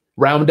 Dave.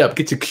 Round up,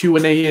 get your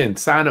Q&A in.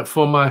 Sign up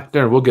for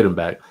we'll get him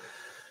back.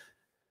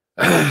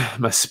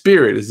 My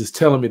spirit is just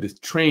telling me to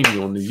train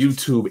you on the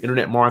YouTube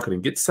internet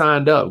marketing. Get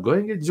signed up. Go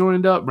ahead and get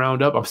joined up,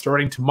 round up. I'm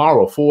starting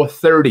tomorrow,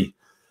 4:30.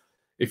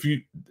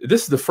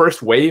 This is the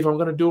first wave I'm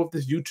going to do with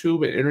this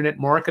YouTube and internet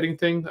marketing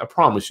thing. I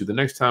promise you, the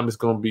next time it's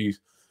going to be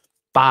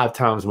 5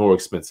 times more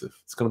expensive.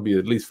 It's going to be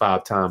at least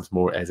 5 times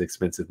more as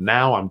expensive.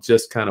 Now I'm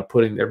just kind of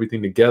putting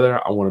everything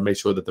together. I want to make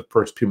sure that the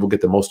first people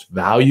get the most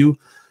value.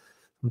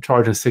 I'm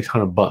charging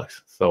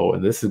 $600. So,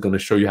 and this is going to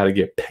show you how to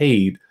get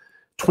paid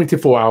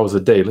 24 hours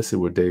a day. Let's see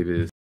where Dave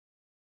is.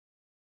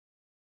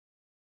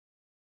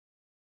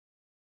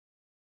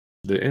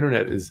 The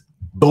internet is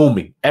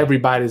booming.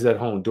 Everybody's at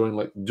home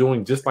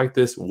doing just like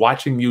this,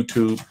 watching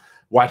YouTube,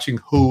 watching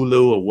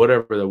Hulu, or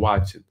whatever they're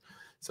watching.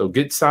 So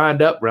get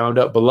signed up, round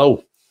up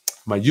below.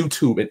 My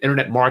YouTube and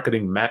internet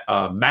marketing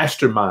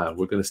mastermind.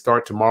 We're going to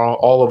start tomorrow.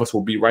 All of us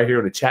will be right here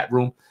in the chat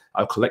room.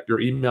 I'll collect your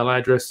email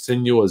address,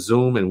 send you a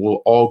Zoom, and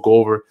we'll all go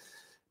over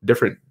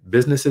different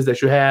businesses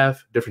that you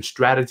have, different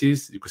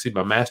strategies. You can see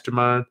my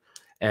mastermind.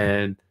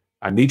 And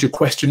I need your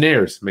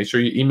questionnaires. Make sure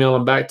you email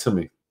them back to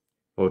me.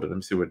 Hold on. Let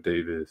me see what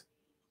Dave is.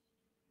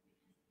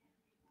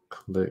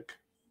 Click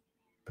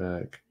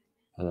back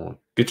on.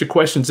 Get your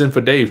questions in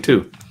for Dave,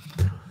 too.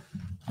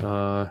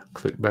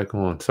 Click back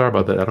on. Sorry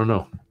about that. I don't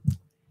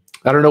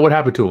know what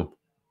happened to him.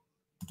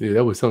 Yeah,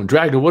 that was something.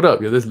 Dragon, what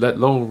up? Yeah, that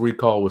loan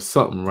recall was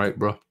something, right,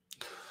 bro?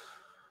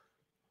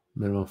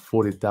 Minimum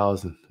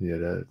 40,000. Yeah,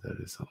 that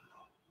is something.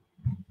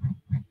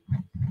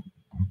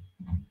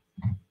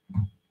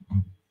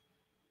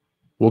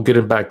 We'll get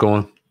him back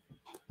on.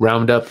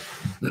 Round up.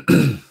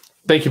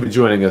 Thank you for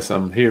joining us.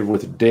 I'm here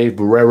with Dave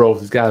Barrero.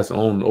 This guy's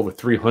owned over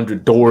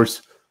 300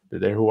 doors.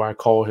 They're who I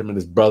call him and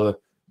his brother.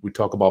 We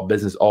talk about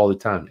business all the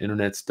time.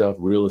 Internet stuff,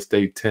 real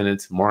estate,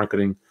 tenants,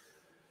 marketing,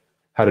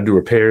 how to do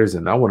repairs.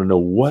 And I want to know,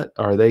 what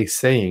are they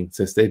saying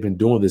since they've been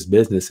doing this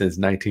business since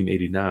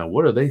 1989?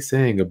 What are they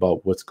saying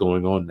about what's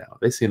going on now?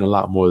 They've seen a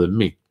lot more than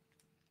me.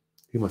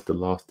 He must have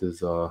lost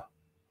his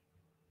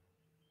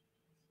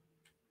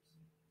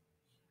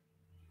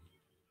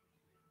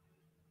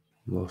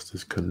Lost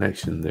his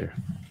connection there.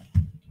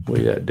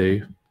 Where you at,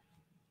 Dave?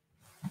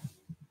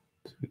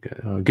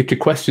 Get your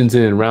questions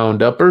in,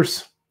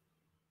 round-uppers.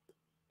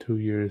 2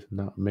 years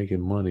not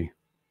making money.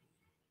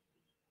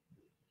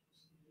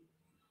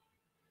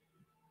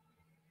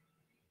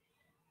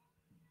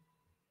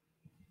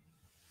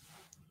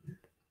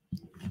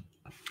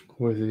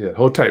 Where's he at?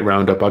 Hold tight,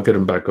 roundup. I'll get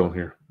him back on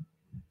here.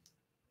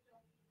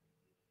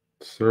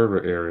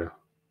 Server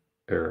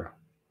error.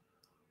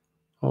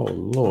 Oh,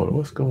 Lord,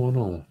 what's going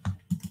on?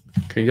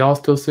 Can y'all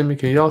still see me?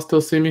 Can y'all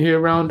still see me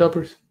here,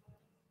 rounduppers?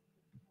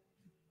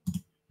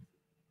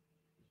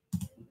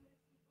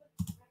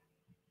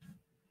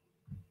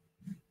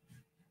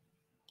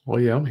 Oh,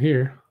 yeah, I'm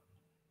here.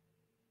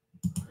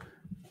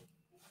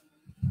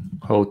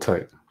 Hold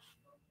tight.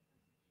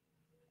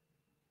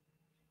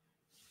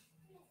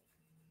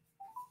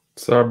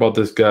 Sorry about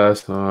this,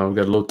 guys. We got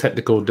a little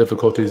technical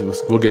difficulties.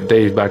 We'll get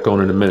Dave back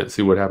on in a minute,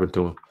 see what happened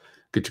to him.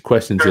 Get your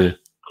questions in.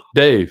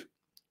 Dave.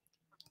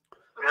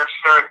 Yes,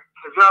 sir.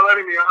 It's not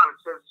letting me on. It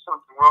says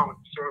something wrong with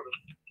the server.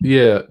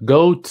 Yeah,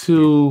 go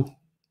to,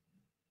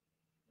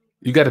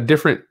 you got a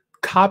different,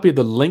 copy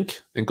the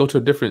link and go to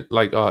a different,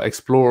 like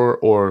Explorer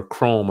or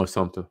Chrome or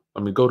something. I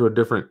mean, go to a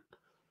different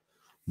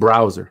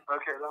browser.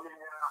 Okay, let me,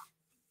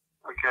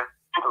 okay.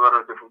 I'll go to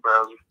a different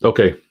browser.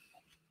 Okay.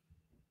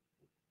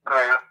 Oh,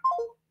 yeah.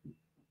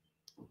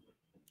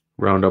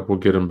 Roundup, we'll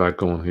get him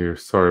back on here.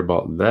 Sorry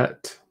about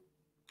that.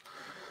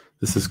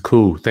 This is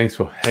cool. Thanks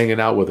for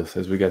hanging out with us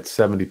as we got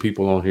 70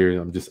 people on here.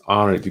 I'm just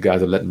honored you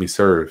guys are letting me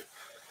serve.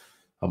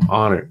 I'm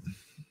honored.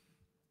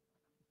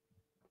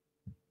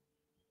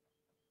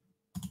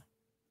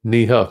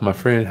 Nee Huff, my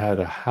friend had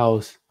a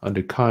house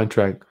under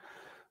contract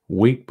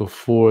week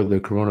before the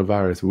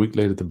coronavirus. A week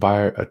later, the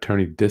buyer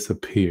attorney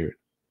disappeared.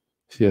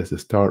 She has to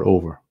start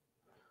over.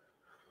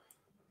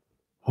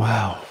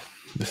 Wow.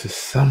 This is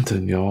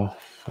something, y'all.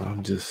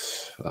 I'm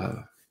just,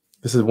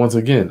 this is once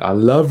again, I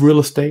love real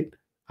estate.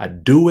 I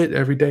do it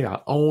every day. I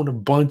own a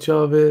bunch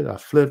of it. I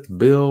flip,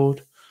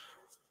 build.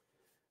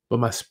 But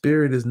my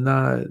spirit is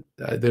not,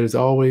 there's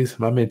always,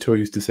 my mentor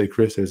used to say,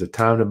 Chris, there's a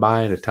time to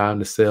buy and a time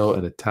to sell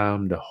and a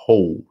time to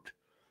hold.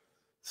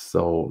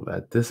 So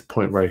at this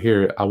point right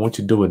here, I want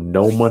you doing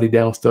no money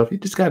down stuff. You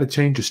just got to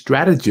change your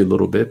strategy a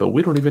little bit, but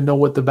we don't even know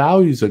what the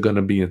values are going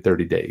to be in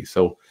 30 days.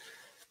 So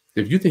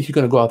if you think you're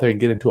going to go out there and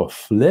get into a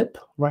flip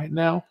right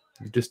now,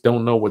 you just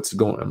don't know what's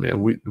going on. I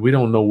mean, we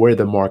don't know where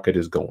the market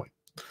is going.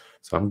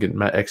 So I'm getting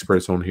my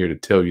experts on here to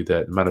tell you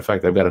that. Matter of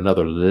fact, I've got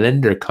another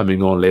lender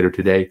coming on later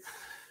today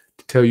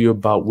to tell you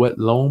about what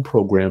loan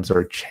programs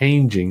are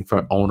changing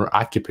for owner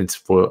occupants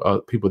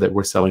for people that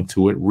we're selling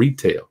to at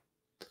retail.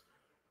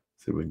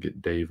 See if we can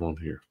get Dave on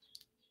here.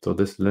 So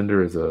this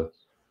lender is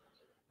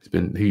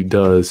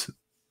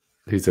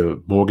he's a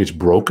mortgage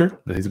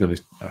broker. And he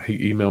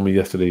emailed me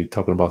yesterday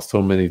talking about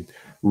so many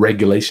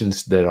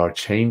regulations that are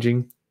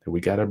changing. And we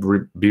got to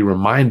be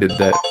reminded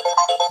that,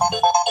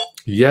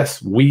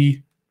 yes,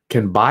 we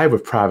can buy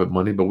with private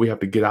money, but we have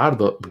to get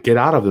out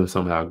of them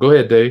somehow. Go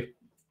ahead, Dave.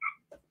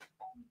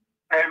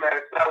 Hey, man,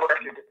 it's not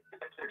working. It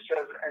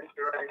says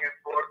entering in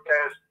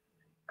broadcast,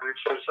 and it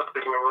says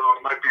something wrong.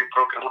 It might be a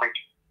broken link.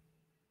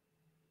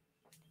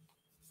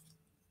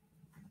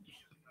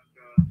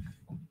 The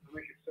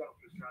link itself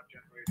is not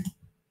generating.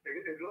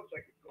 It looks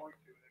like it's going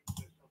to, and it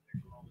says something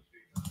wrong with the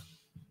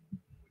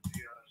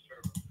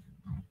server.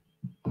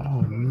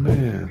 Oh,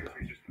 man.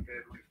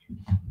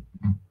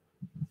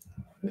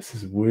 This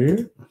is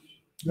weird.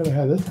 Never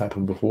had this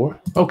happen before.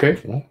 Okay,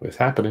 well, it's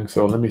happening,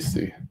 so let me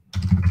see.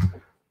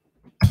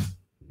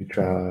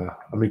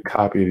 Let me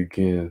copy it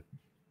again.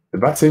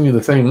 If I send you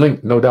the same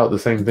link, no doubt the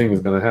same thing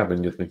is going to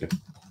happen, you're thinking.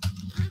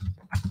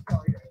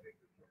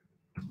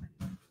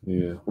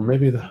 Yeah, well,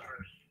 maybe the...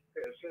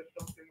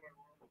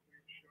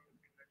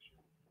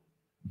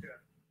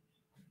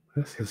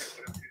 This is...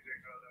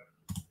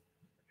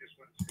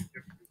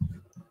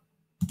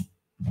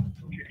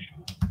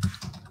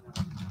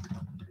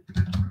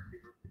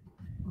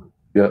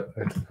 Yep,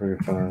 that's very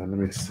fine. Let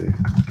me see.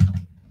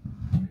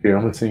 Here,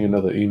 I'm going to send you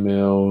another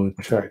email.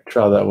 Try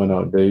that one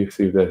out, Dave.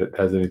 See if that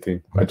has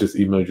anything. I just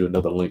emailed you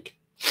another link.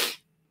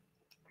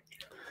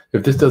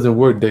 If this doesn't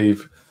work,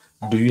 Dave,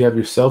 do you have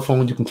your cell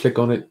phone? You can click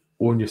on it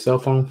on your cell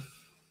phone.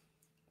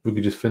 We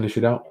could just finish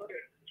it out.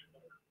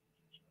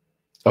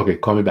 Okay,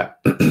 call me back.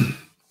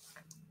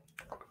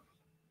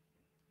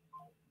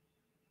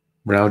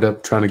 Round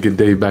up, trying to get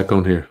Dave back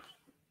on here.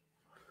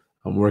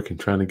 I'm working,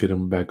 trying to get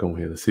him back on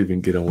here. Let's see if we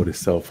can get on with his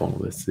cell phone.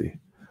 Let's see.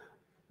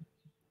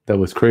 That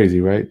was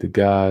crazy, right?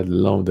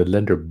 The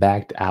lender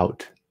backed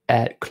out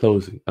at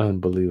closing.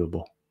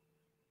 Unbelievable.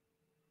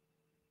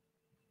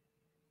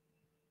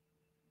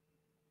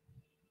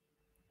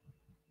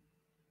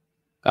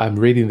 I'm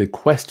reading the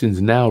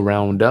questions now,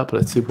 round up.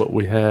 Let's see what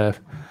we have.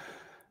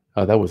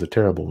 Oh, that was a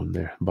terrible one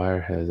there.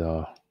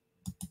 The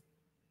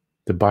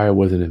buyer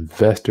was an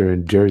investor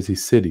in Jersey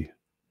City.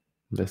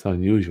 That's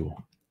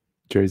unusual.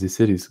 Jersey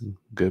City's a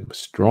good,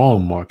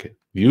 strong market,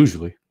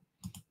 usually.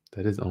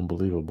 That is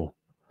unbelievable.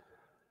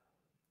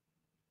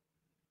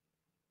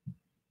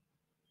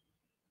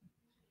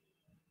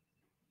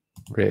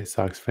 Red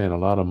Sox fan. A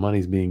lot of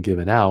money's being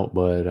given out,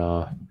 but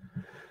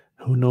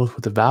who knows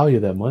what the value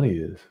of that money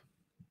is?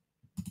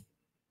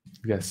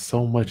 You got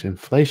so much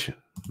inflation.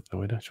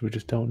 We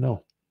just don't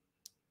know.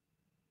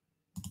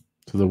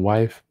 So the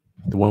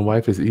one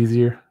wife is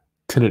easier.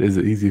 Tenant is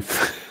easy.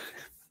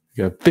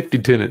 You got 50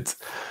 tenants.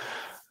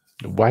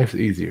 The wife's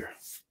easier.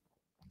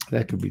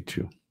 That could be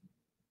true.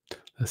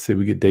 Let's see.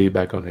 We get Dave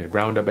back on there.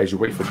 Round up as you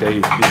wait for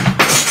Dave.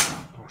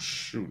 Oh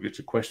shoot! Get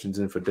your questions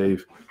in for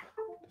Dave.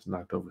 Just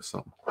knocked over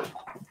something.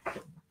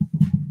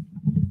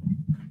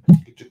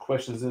 Get your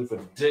questions in for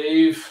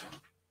Dave.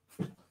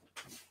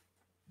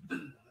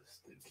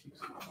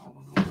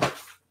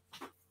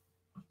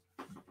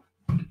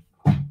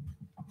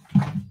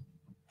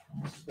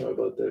 Sorry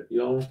about that,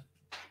 y'all.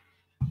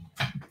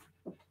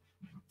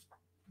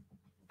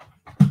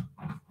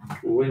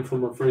 We're waiting for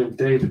my friend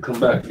Dave to come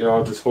back,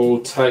 y'all. Just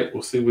hold tight.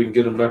 We'll see if we can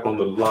get him back on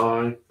the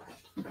line.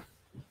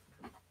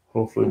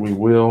 Hopefully we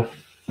will.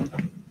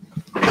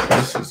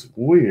 This is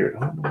weird.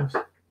 What's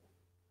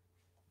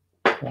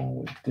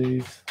wrong with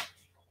Dave?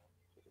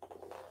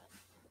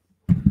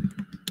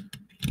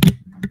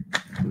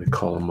 Let me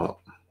call him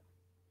up.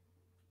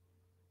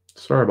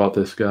 Sorry about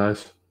this,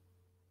 guys.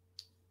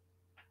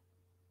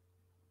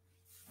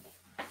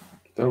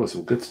 That was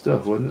some good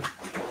stuff, wasn't it?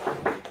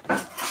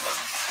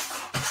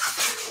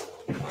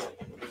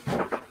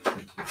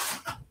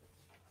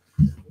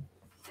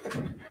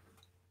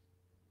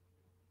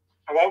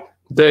 Hello?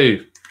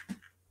 Dave.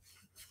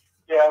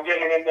 Yeah, I'm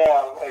getting in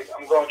now.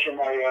 I'm going through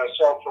my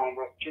cell phone,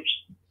 but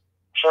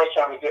first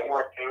time it didn't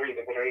work there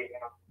either.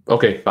 But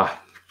Okay, bye.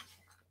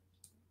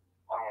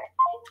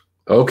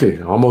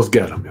 Okay, almost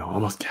got him, y'all.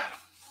 Almost got him.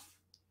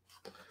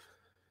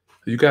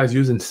 Are you guys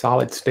using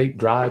solid state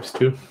drives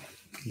too?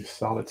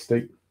 Solid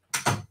state.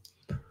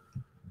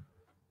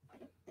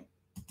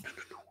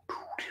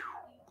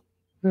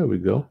 There we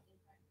go.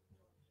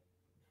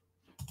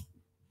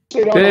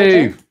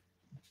 Dave.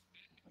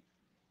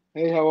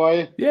 Hey, how are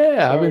you? Yeah,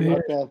 Sorry I've been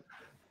here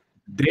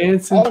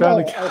dancing,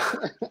 trying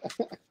to.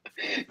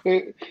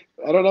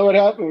 I don't know what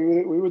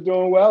happened. We were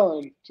doing well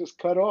and just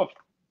cut off.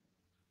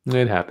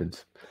 It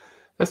happens.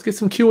 Let's get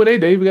some Q&A,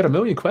 Dave. We got a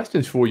million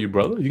questions for you,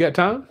 brother. You got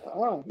time?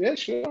 Oh, yeah,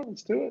 sure.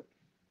 Let's do it.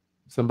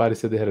 Somebody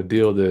said they had a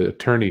deal. The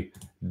attorney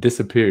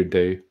disappeared,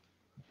 Dave,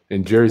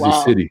 in Jersey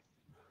City.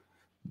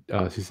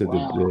 She said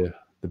the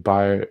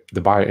buyer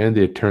and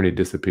the attorney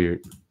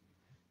disappeared.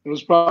 It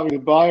was probably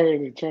the buyer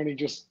and the attorney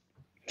just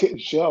didn't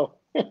show.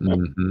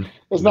 Mm-hmm.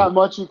 There's not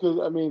much you could.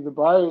 I mean, the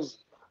buyers.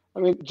 I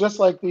mean, just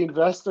like the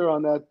investor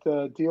on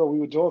that deal we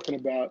were talking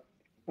about,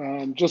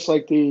 just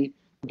like the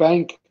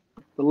bank,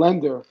 the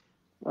lender,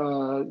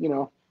 got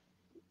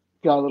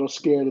a little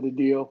scared of the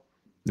deal.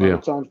 A lot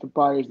of times the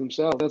buyers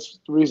themselves. That's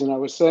the reason I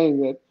was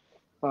saying that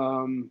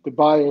the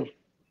buyer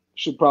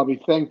should probably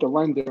thank the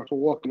lender for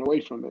walking away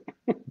from it.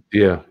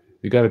 Yeah,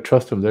 you got to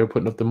trust them. They're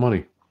putting up the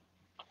money.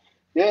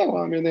 Yeah,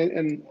 well, I mean,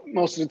 and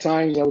most of the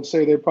times I would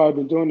say they've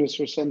probably been doing this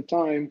for some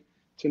time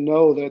to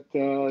know that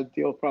the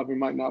deal probably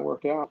might not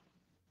work out.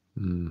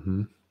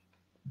 Mm-hmm.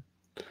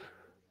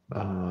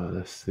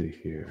 Let's see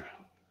here.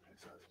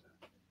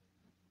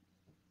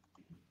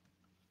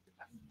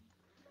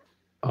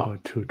 Oh,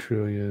 2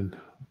 trillion.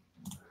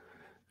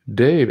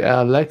 Dave,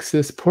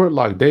 Alexis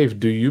Portlock. Dave,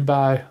 do you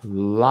buy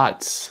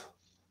lots?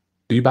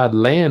 Do you buy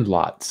land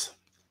lots?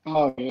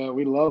 Oh, yeah,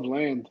 we love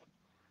land.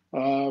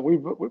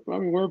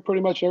 We're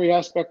pretty much every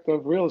aspect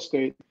of real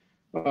estate.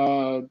 At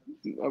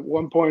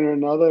one point or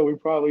another, we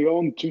probably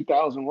own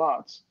 2,000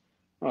 lots.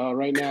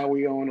 Right now,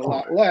 we own a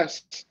lot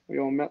less. We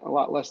own a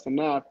lot less than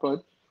that,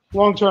 but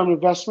long-term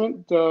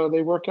investment,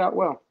 they work out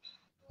well.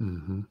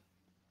 Mm-hmm.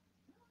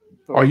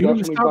 So are you in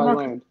the definitely stock buy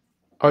market? land.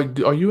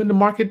 Are you in the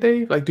market,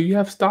 Dave? Like, do you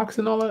have stocks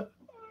and all that?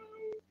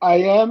 I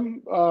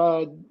am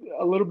a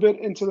little bit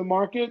into the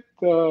market,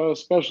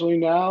 especially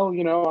now.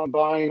 I'm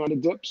buying on the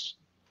dips.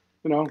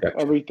 Gotcha.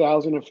 Every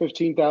 1,000 or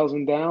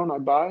 15,000 down, I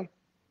buy.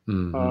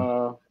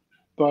 Mm-hmm.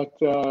 But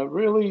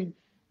really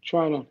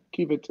trying to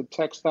keep it to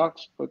tech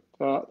stocks. But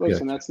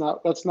listen, Gotcha.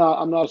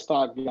 I'm not a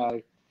stock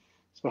guy,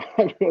 so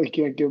I really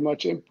can't give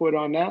much input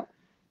on that.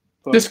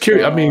 But, just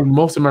curious. I mean,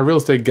 most of my real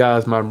estate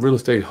guys, my real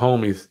estate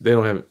homies,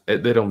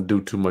 they don't do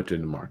too much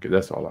in the market.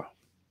 That's all.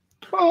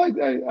 Well,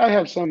 I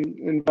have some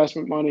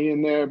investment money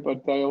in there,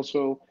 but I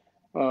also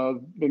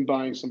been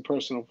buying some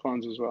personal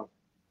funds as well.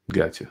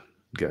 Gotcha.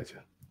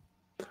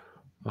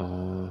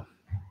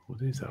 What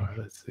these are?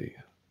 Let's see.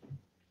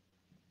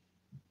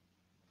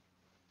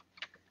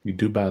 You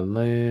do buy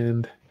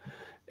land.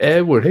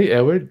 Edward, hey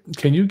Edward,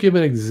 can you give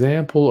an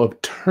example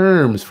of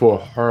terms for a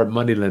hard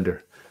money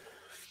lender?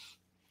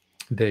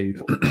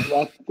 Dave.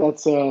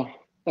 That's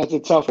a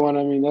tough one.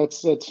 I mean,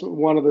 that's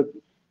one of the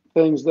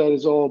things that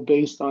is all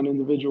based on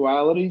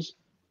individualities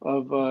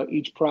of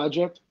each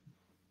project,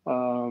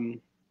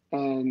 and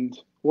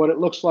what it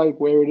looks like,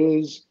 where it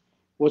is,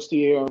 what's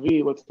the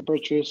ARV, what's the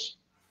purchase.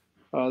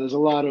 There's a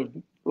lot of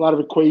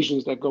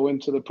equations that go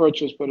into the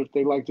purchase, but if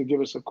they'd like to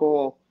give us a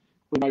call,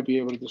 we might be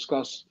able to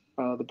discuss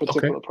the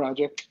particular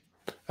project.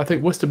 I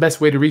think what's the best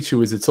way to reach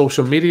you? Is it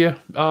social media,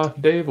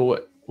 Dave,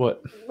 or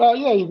What?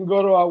 Yeah, you can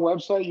go to our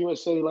website,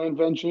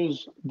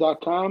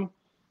 usalandventures.com.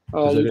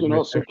 You can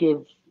also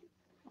give.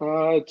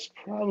 It's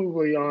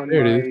probably on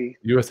there. It my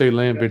is.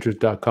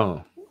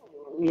 usalandventures.com.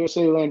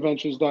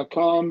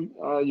 usalandventures.com.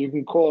 You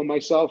can call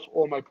myself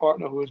or my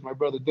partner, who is my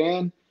brother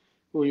Dan,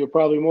 who you're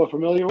probably more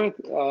familiar with.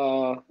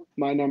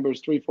 My number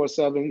is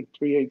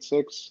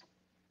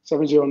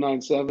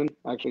 347-386-7097.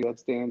 Actually,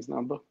 that's Dan's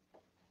number.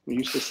 I'm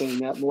used to saying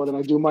that more than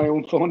I do my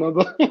own phone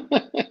number.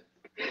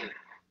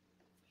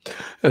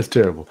 That's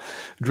terrible.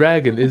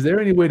 Dragon, is there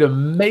any way to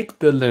make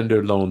the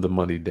lender loan the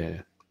money,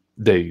 Dan?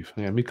 Dave.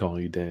 Yeah, me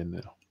calling you Dan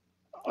now.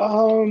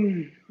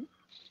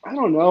 I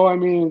don't know. I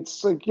mean,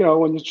 it's like,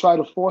 when you try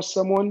to force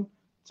someone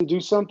to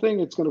do something,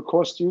 it's going to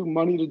cost you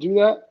money to do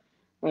that.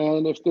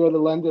 And if they're the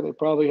lender, they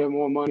probably have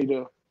more money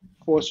to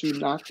force you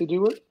not to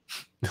do it.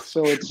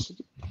 So it's,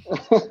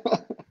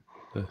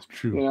 that's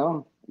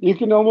true. You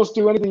can almost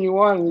do anything you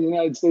want in the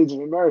United States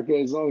of America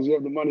as long as you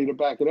have the money to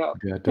back it up.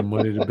 Got the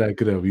money to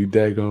back it up. You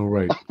daggone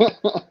right.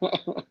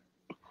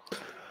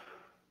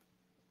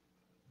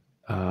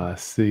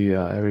 See,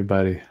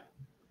 everybody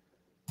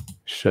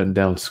shutting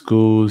down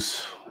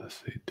schools.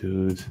 Let's see,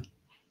 dudes.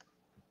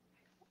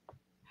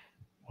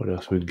 What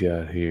else we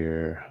got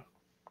here?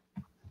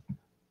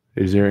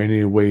 Is there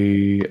any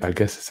way, I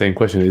guess the same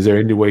question, is there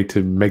any way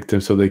to make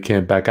them so they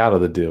can't back out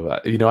of the deal?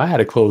 I had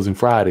a closing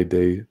Friday,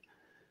 Dave.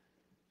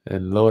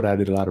 And Lord, I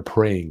did a lot of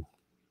praying.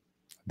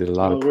 Did a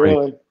lot of praying.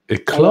 Really?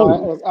 It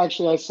closed.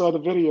 Actually, I saw the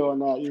video on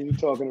that. You were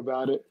talking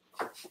about it.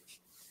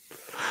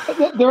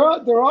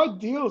 There are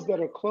deals that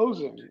are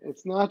closing.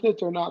 It's not that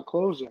they're not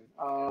closing.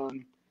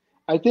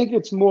 I think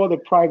it's more the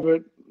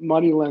private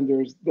money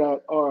lenders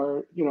that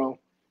are,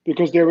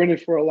 because they're in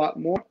it for a lot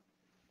more,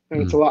 and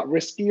it's a lot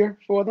riskier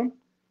for them,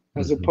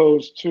 as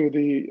opposed to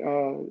the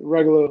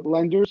regular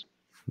lenders,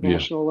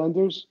 national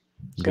lenders.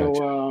 So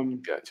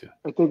Gotcha.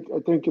 I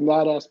think in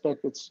that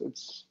aspect, it's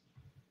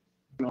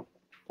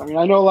I mean,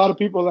 I know a lot of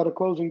people that are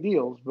closing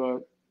deals,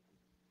 but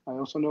I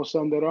also know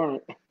some that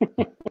aren't.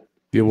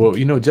 Yeah, well,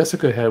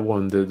 Jessica had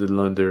one. The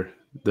lender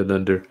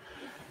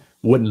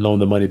wouldn't loan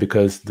the money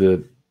because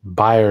the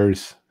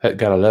buyers had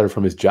got a letter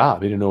from his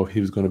job. He didn't know if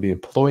he was going to be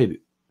employed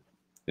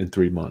in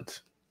 3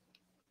 months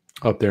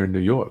up there in New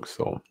York.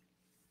 So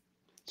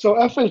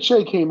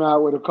FHA came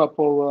out with a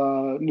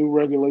couple new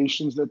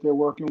regulations that they're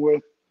working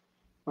with,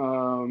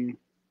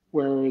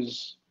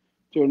 whereas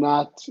they're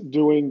not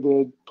doing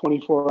the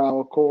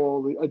 24-hour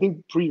call. I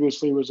think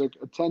previously it was like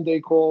a 10-day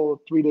call, a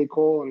 3-day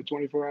call, and a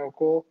 24-hour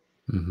call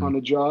on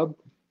a job.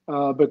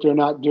 But they're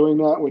not doing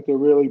that. What they're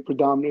really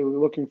predominantly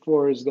looking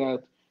for is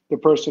that the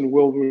person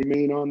will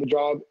remain on the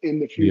job in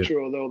the future,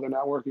 although they're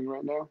not working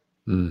right now.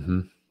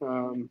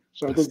 So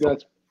I think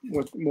that's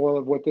what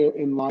they're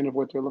in line of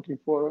what they're looking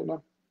for right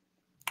now.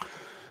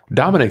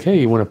 Dominic,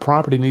 hey, when a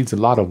property needs a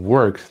lot of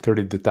work,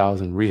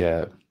 30,000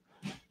 rehab.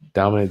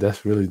 Dominic,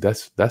 that's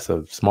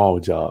a small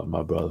job,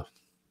 my brother.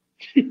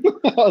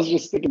 I was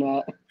just thinking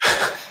that.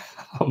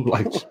 I'm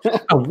like,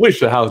 I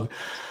wish a house.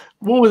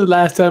 When was the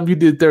last time you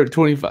did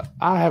 25?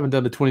 I haven't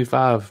done the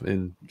 25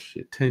 in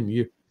 10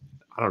 years.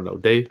 I don't know,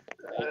 Dave.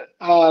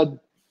 As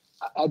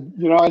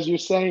you're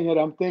saying it,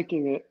 I'm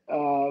thinking it.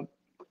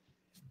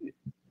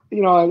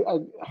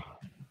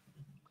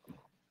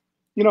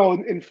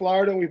 In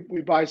Florida,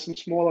 we buy some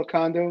smaller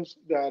condos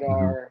that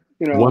are,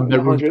 one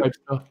bedroom type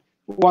stuff.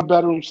 One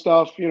bedroom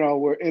stuff.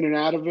 We're in and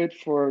out of it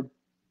for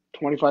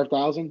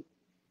 $25,000.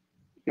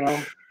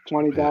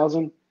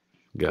 20,000.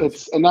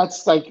 Gotcha. And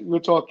that's like we're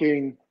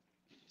talking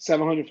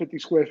 750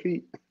 square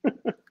feet.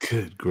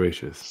 Good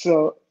gracious.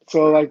 So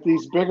like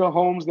these bigger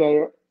homes that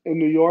are in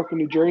New York and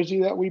New Jersey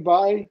that we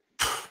buy,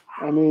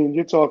 I mean,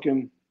 you're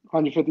talking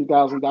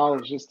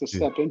 $150,000 just to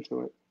step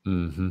into it.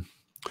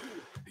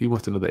 He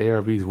wants to know the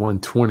ARV is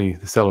 120.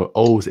 The seller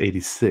owes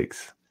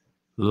 86.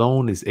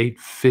 Loan is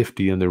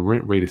 850 and the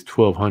rent rate is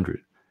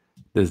 1,200.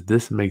 Does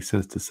this make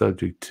sense to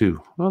subject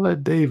to? I'll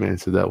let Dave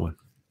answer that one.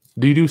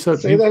 Do you do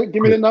subject? Say that.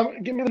 Give me the number.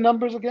 Give me the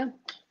numbers again.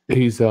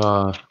 He's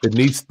it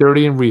needs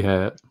 30 in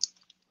rehab.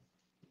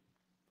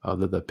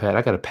 The pad.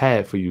 I got a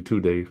pad for you too,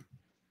 Dave.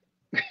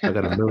 I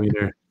got a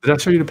millionaire. Did I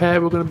show you the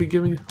pad we're gonna be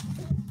giving you?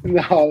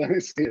 No, let me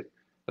see it.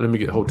 Let me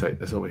get hold tight.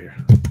 That's over here.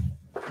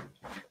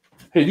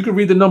 Hey, you can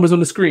read the numbers on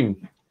the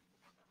screen.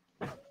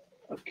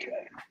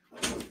 Okay.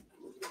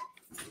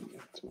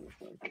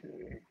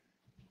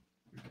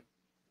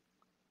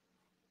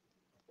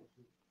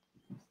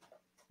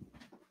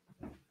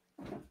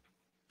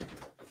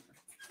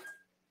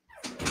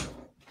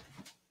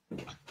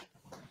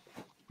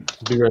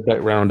 Be right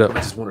back, round up. I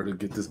just wanted to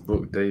get this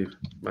book, Dave.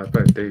 Matter of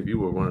fact, Dave, you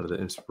were one of the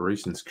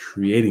inspirations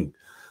creating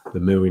the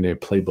Millionaire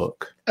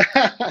Playbook.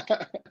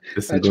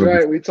 That's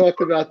right. We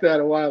talked about that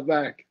a while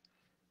back.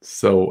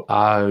 So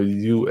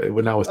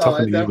when I was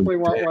talking to you, I definitely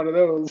want one of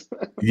those.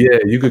 Yeah,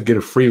 you could get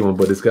a free one,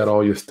 but it's got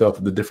all your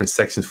stuff, the different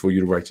sections for you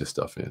to write your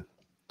stuff in.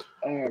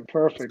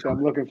 Perfect.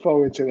 I'm looking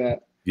forward to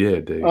that. Yeah,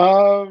 Dave.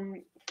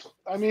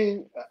 I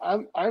mean,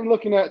 I'm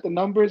looking at the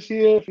numbers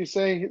here. If you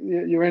say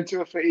you're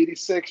into it for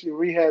 86, your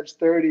rehab's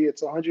 30,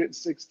 it's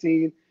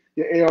 116,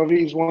 your ARV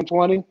is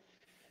 120.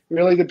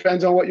 Really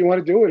depends on what you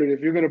want to do with it. If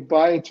you're going to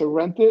buy it to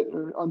rent it,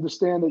 or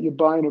understand that you're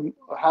buying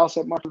a house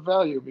at market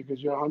value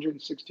because you're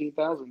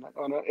 116,000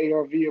 on an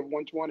ARV of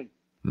 120.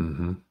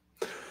 Mm-hmm.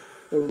 It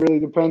really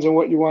depends on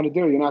what you want to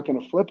do. You're not going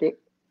to flip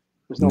it.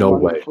 There's no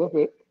money way. to flip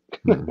it.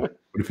 Mm-hmm. But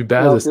if he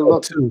buys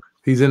it too,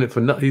 he's in it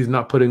for he's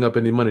not putting up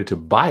any money to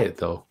buy it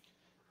though.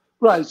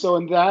 Right. So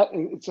in that,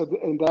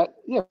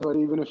 yeah. But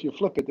even if you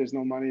flip it, there's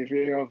no money. If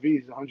your ARV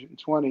is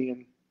 120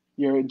 and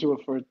you're into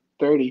it for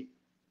 30.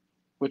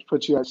 Which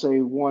puts you at say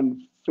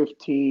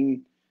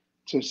 115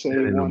 to say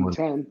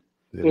 110.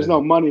 There's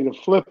no money to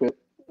flip it,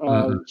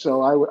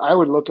 so I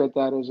would look at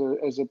that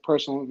as a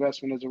personal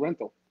investment, as a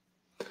rental.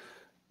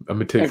 I'm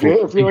gonna take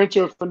if you're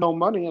into it for no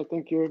money, I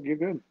think you're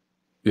good.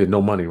 Yeah,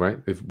 no money, right?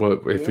 If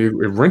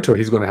renter,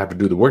 he's going to have to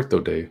do the work though,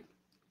 Dave.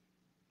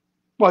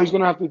 Well, he's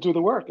going to have to do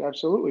the work,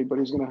 absolutely, but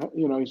he's going to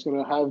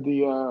have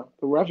the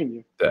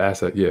revenue, the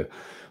asset, yeah.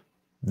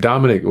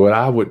 Dominic, what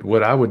I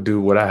would do,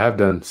 what I have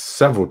done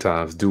several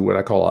times, do what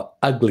I call an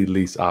ugly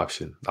lease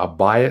option. I'll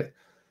buy it,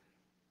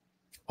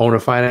 owner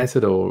finance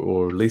it,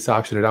 or lease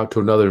option it out to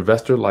another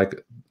investor.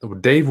 Like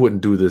Dave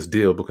wouldn't do this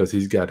deal because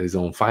he's got his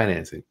own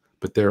financing.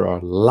 But there are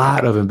a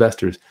lot of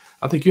investors.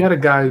 I think you had a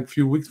guy a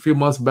few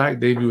months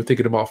back, Dave, you were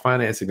thinking about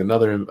financing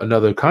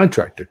another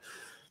contractor.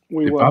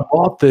 If I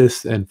bought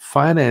this and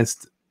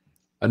financed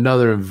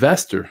another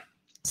investor,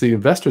 see,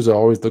 investors are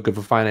always looking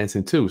for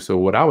financing too. So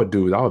what I would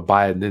do is I would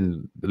buy it and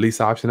then the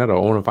lease option it or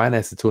owner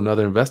finance it to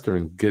another investor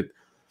and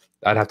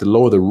I'd have to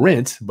lower the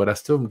rent, but I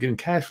still am getting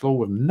cash flow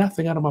with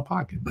nothing out of my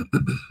pocket.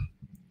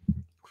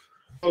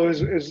 So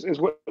is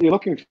what you're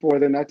looking for,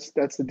 then that's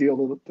the deal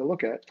to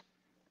look at.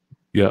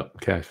 Yeah,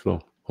 cash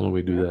flow. Only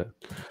way to do that.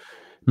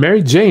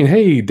 Mary Jane,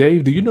 hey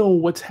Dave, do you know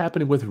what's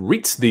happening with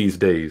REITs these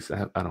days?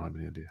 I don't have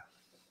any idea.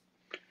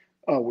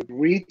 With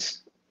REITs,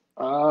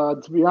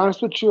 to be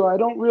honest with you, I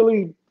don't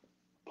really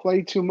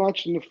play too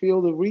much in the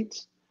field of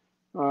REITs.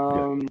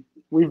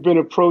 We've been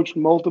approached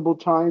multiple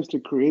times to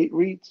create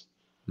REITs.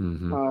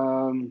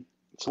 Mm-hmm.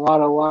 It's a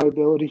lot of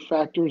liability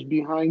factors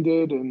behind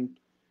it, and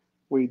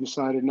we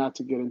decided not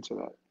to get into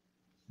that.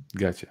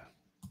 Gotcha.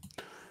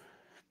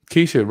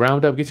 Keisha,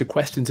 round up, get your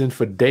questions in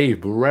for Dave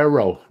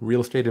Barrero,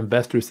 real estate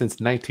investor since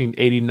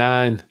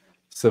 1989,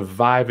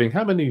 surviving.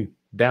 How many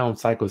down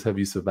cycles have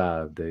you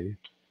survived, Dave?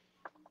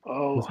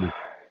 Oh,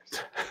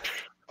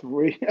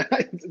 3.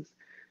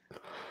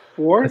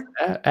 4.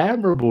 That's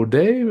admirable,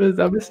 Dave.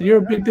 I mean, you're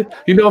a big deal.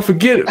 You know,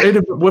 forget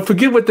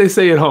what they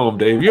say at home,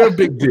 Dave. You're a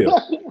big deal.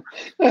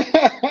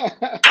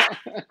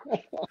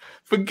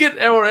 Forget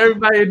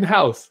everybody in the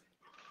house.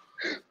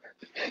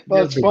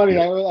 Well, it's funny.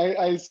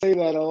 I say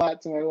that a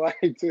lot to my wife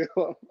too.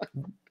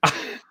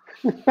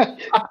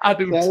 I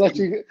do. I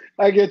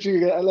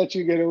let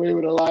you get away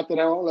with a lot that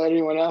I won't let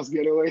anyone else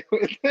get away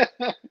with.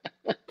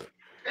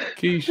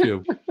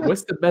 Keisha,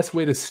 what's the best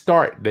way to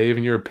start, Dave,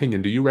 in your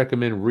opinion? Do you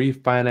recommend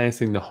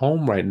refinancing the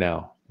home right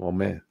now? Oh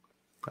man,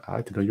 I'd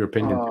like to know your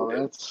opinion. Oh,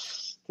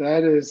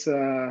 that is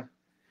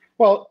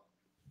well,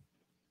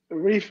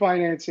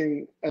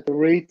 refinancing at the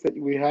rate that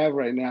we have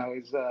right now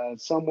is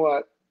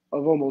somewhat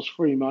of almost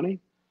free money.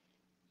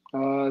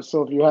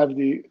 So if you have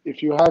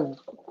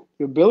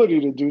the ability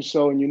to do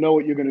so and you know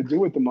what you're going to do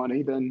with the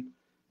money, then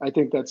I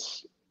think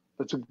that's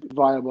a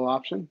viable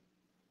option.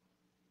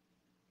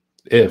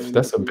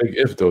 That's a big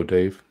if though,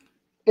 Dave.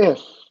 If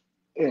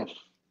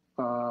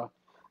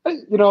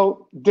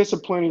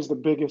discipline is the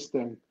biggest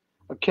thing.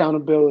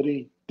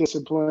 Accountability,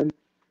 discipline.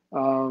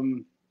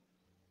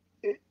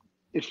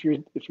 If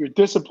you're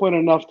disciplined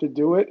enough to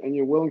do it and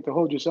you're willing to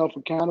hold yourself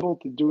accountable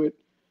to do it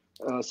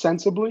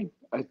sensibly,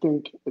 I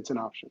think it's an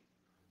option.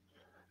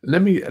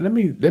 Let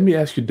me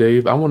ask you,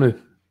 Dave. I want to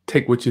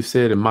take what you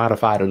said and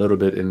modify it a little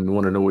bit, and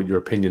want to know what your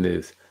opinion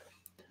is.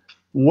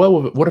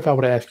 What if I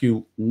would ask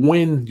you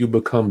when you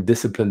become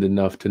disciplined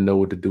enough to know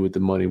what to do with the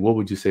money? What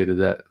would you say to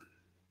that?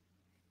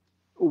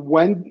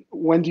 When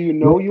do you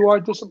know you are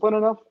disciplined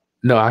enough?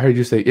 No, I heard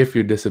you say if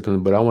you're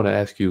disciplined, but I want to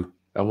ask you.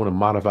 I want to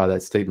modify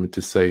that statement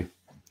to say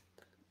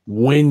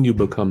when you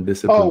become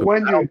disciplined. Oh,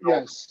 when you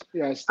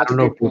yes, that's a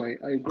good point.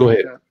 I agree. Go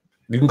ahead. With that.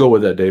 You can go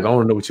with that, Dave. I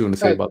want to know what you want to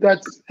say about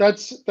that.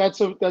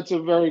 That's a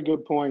very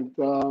good point.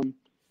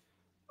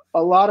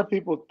 A lot of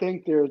people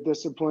think they're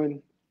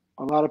disciplined.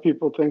 A lot of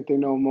people think they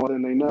know more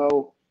than they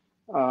know.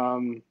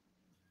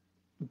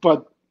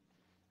 But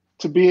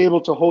to be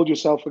able to hold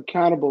yourself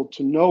accountable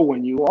to know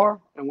when you are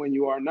and when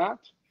you are not,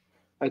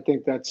 I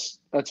think that's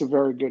a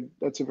very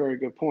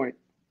good point.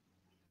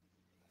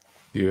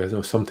 Yeah, I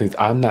know some things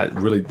I'm not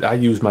really. I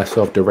use my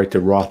self-directed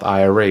Roth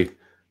IRA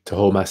to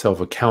hold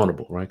myself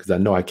accountable, right? Because I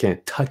know I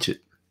can't touch it.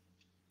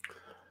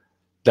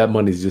 That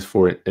money's just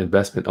for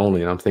investment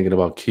only. And I'm thinking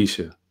about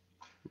Keisha.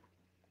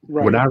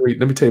 Right.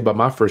 Let me tell you about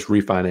my first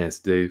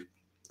refinance, Dave.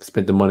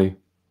 Spent the money,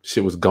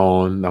 shit was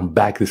gone. I'm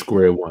back to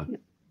square one.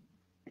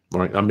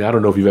 Right? I mean, I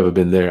don't know if you've ever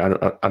been there.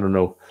 I don't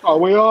know. Oh,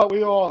 we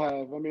all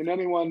have. I mean,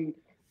 anyone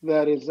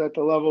that is at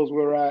the levels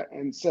we're at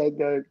and said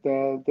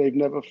that they've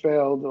never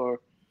failed, or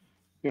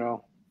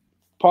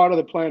part of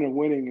the plan of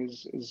winning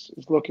is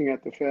looking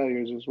at the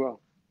failures as well.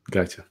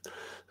 Gotcha.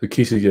 So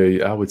Keisha,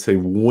 yeah, I would say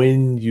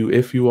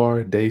if you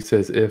are, Dave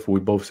says if, we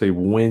both say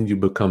when you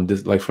become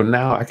this. Like for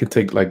now, I can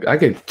take I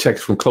get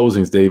checks from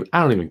closings, Dave.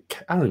 I don't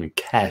even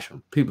cash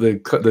them. People,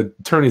 the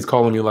attorney's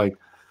calling me like,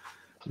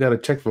 you got a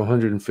check for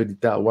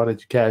 150,000. Why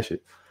did you cash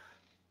it?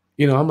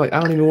 I'm like, I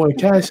don't even want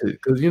to cash it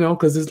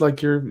because it's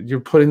like you're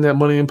putting that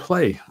money in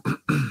play.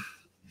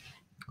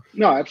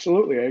 No,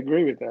 absolutely, I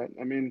agree with that.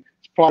 I mean,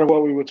 it's part of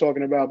what we were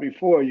talking about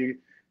before. You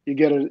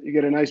get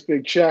a nice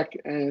big check,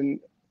 and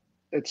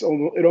it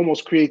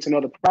almost creates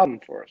another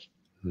problem for us,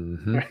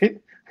 right?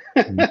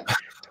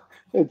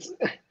 It's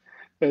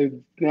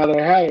now that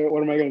I have it,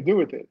 what am I going to do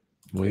with it?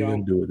 What are you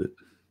going to do with it?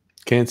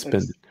 Can't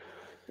spend it.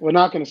 We're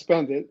not going to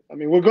spend it. I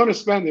mean, we're going to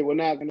spend it. We're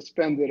not going to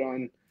spend it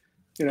on,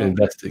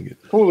 investing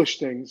it. Foolish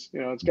things.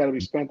 It's got to be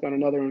spent on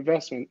another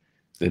investment.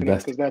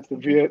 Because that's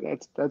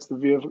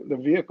the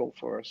vehicle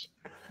for us.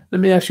 Let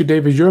me ask you,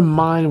 David, your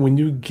mind when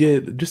you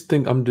get, just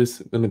think, I'm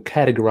just going to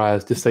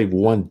categorize, just say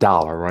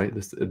 $1, right?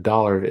 A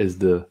dollar is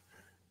the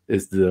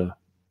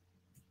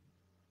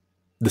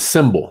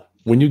symbol.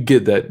 When you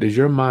get that, does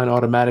your mind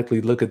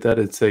automatically look at that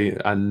and say,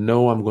 I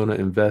know I'm going to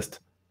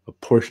invest a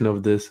portion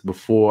of this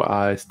before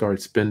I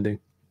start spending?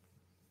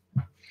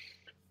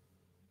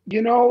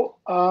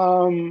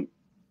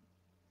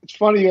 It's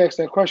funny you asked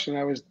that question.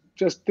 I was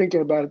just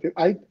thinking about it.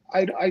 I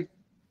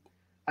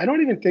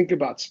don't even think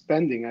about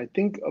spending. I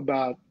think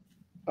about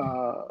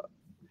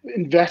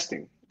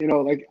investing.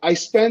 Like I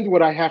spend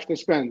what I have to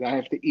spend. I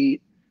have to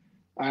eat.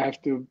 I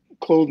have to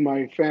clothe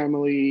my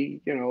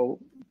family.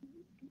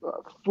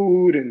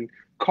 Food and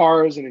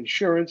cars and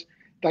insurance.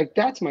 Like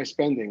that's my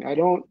spending.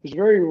 It's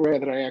very rare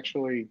that I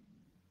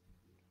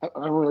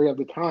don't really have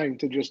the time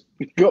to just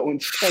go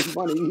and spend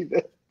money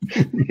either.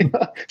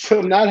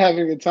 So not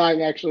having the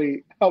time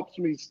actually helps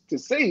me to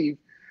save.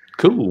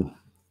 Cool.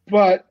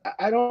 But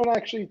I don't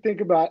actually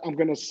think about, I'm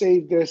going to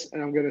save this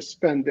and I'm going to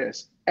spend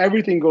this.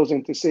 Everything goes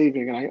into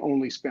saving, and I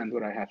only spend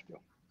what I have to.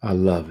 I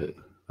love it.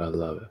 I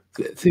love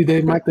it. See,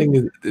 Dave, my thing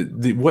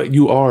is, what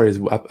you are is,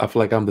 I feel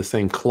like I'm the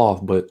same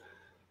cloth, but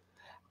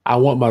I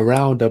want my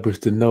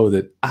rounduppers to know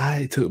that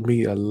it took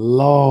me a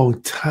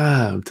long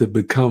time to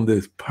become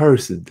this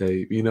person,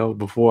 Dave,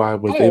 before I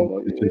was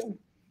able to just,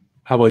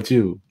 how about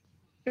you?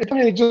 I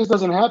mean, it just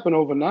doesn't happen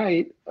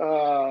overnight.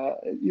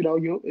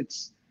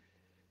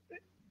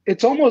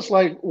 It's almost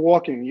like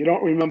walking. You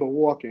don't remember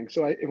walking.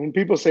 So when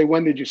people say,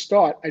 when did you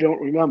start? I don't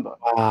remember.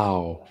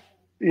 Wow.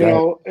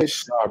 It's a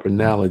sharp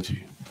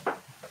analogy.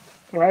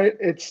 Right?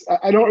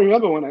 I don't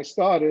remember when I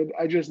started.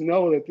 I just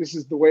know that this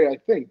is the way I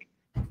think.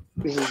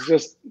 It's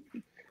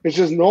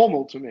just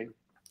normal to me.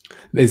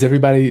 Is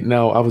everybody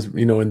now? I was,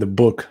 in the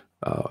book,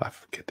 I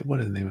forget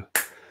what is the name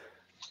of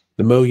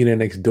The Millionaire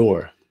Next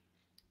Door.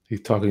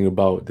 He's talking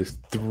about this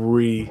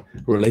 3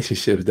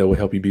 relationships that will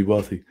help you be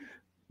wealthy.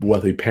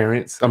 Wealthy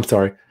parents. I'm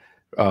sorry,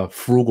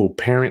 frugal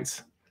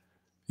parents.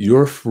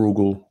 You're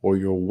frugal or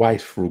your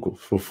wife's frugal.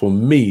 So for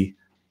me,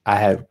 I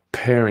have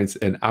parents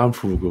and I'm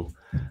frugal,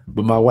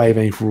 but my wife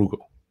ain't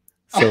frugal.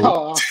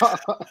 So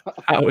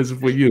how is it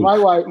for you? My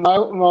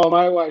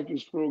wife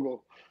is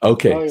frugal.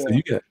 Okay, so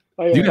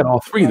you got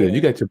all 3 then.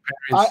 You got your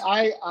parents.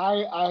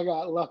 I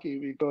got lucky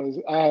because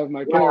I have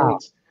my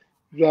parents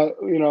that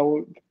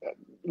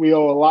we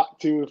owe a lot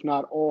to, if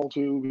not all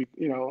to,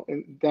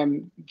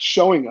 them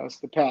showing us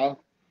the path.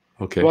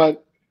 Okay.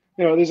 But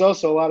there's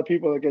also a lot of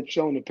people that get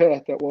shown the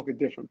path that walk a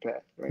different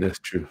path. Right? That's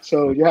true.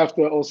 So you have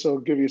to also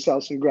give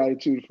yourself some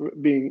gratitude for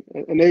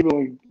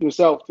enabling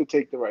yourself to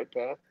take the right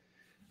path.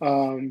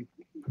 And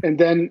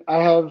then I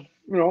have,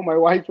 my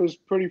wife is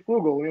pretty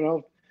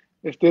frugal.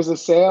 If there's a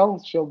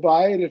sale, she'll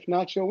buy it. If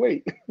not, she'll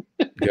wait.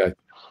 Gotcha.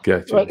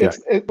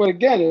 But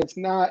again, it's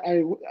not.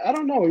 I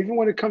don't know. Even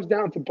when it comes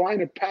down to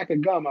buying a pack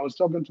of gum, I was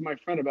talking to my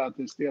friend about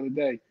this the other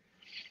day.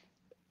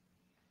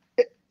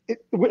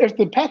 If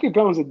the pack of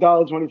gum is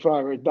 $1.25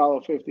 or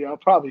 $1.50, I'll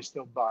probably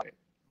still buy it.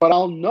 But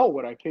I'll know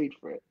what I paid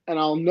for it, and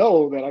I'll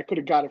know that I could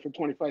have got it for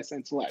 25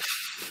 cents less.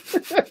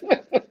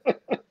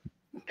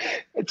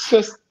 It's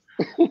just.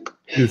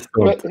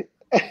 But,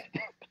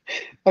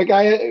 like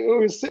I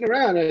was sitting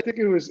around. I think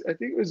it was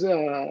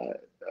a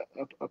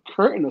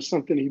curtain or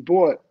something he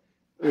bought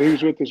when he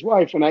was with his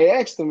wife, and I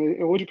asked him,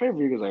 "What'd you pay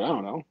for it?" He goes, "Like, I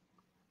don't know."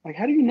 Like,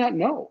 how do you not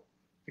know?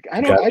 Like,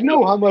 I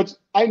know how much.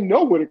 I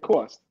know what it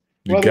costs.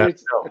 Whether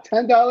it's a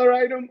 $10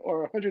 item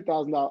or a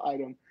 $100,000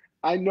 item,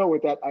 I know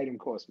what that item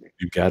cost me.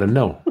 You gotta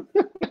know.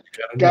 You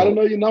gotta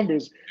know your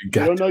numbers. You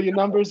don't know your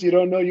numbers, you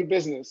don't know your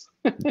business.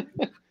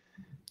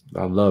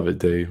 I love it,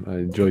 Dave. I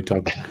enjoy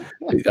talking.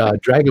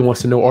 Dragon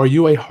wants to know, are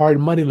you a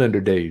hard money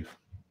lender, Dave?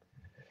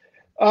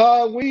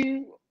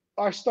 We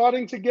are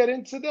starting to get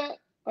into that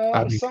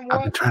somewhat.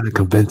 I've been trying to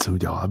convince him,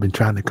 y'all. I've been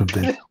trying to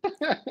convince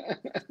him.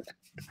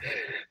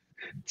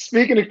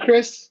 Speaking of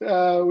Chris,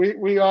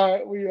 we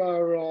are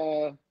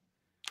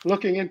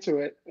looking into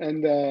it,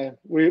 and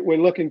we're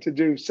looking to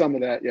do some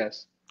of that.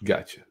 Yes.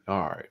 Gotcha.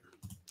 All right.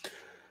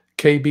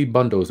 KB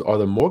Bundles, are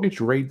the mortgage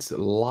rates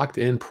locked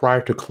in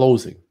prior to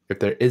closing if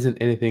there isn't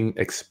anything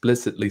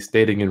explicitly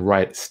stated in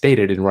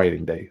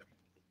writing, Dave?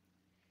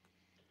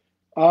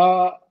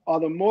 are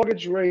the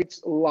mortgage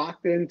rates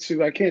locked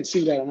into? I can't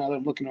see that now that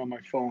I'm looking on my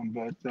phone,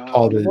 but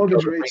All are the the mortgage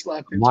other rates rates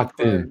locked into locked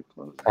prior in to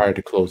closing? prior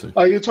to closing.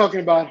 Are you talking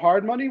about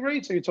hard money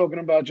rates? Or are you talking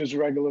about just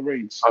regular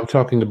rates? I'm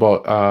talking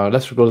about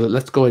let's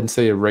go ahead and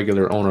say a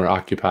regular owner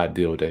occupied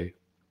deal, Dave.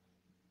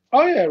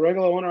 Oh yeah,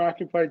 regular owner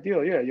occupied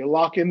deal. Yeah, you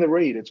lock in the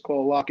rate. It's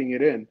called locking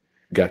it in.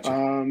 Gotcha.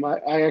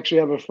 I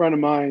actually have a friend of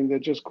mine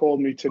that just called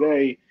me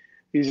today.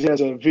 He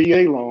has a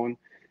VA loan,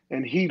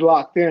 and he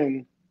locked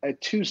in at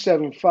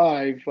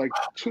 275 like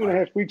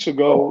 2.5 weeks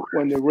ago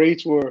when the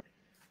rates were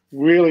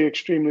really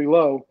extremely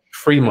low,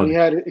 Free and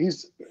money.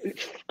 he's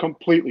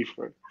completely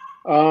free.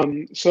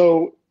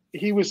 So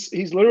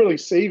he's literally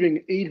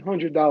saving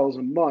 $800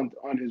 a month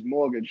on his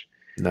mortgage,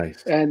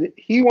 Nice. and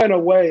he went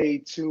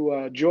away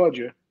to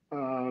Georgia,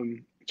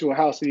 to a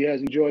house that he has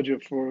in Georgia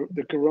for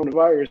the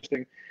coronavirus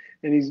thing.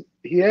 And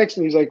he asked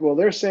me, he's like, well,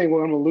 they're saying,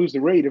 well, I'm going to lose the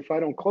rate if I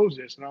don't close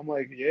this. And I'm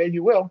like, yeah,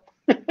 you will.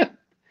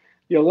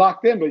 You're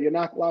locked in, but you're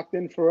not locked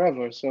in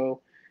forever.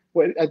 So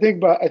I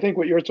think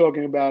what you're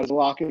talking about is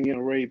locking in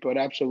a rate, but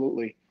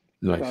absolutely.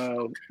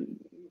 Nice.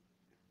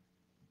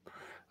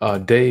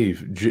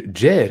 Dave,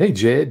 Jed. Hey,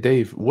 Jed,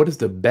 Dave, what is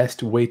the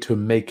best way to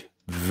make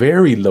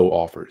very low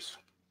offers?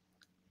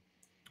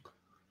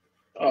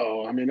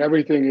 Oh, I mean,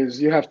 everything is,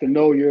 you have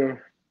to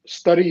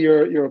study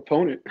your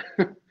opponent.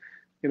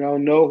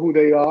 Know who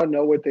they are,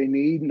 know what they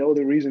need, know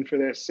the reason for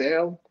their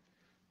sale.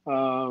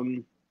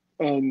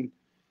 And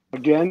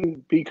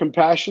again, be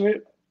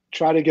compassionate,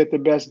 try to get the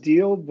best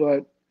deal,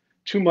 but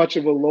too much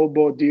of a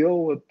lowball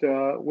deal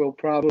will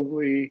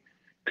probably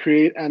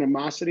create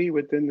animosity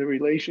within the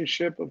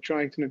relationship of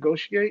trying to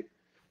negotiate.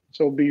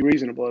 So be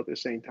reasonable at the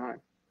same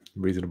time.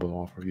 Reasonable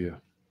offer, yeah.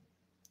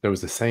 There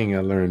was a saying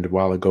I learned a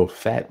while ago: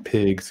 fat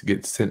pigs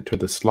get sent to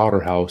the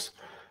slaughterhouse,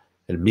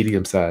 and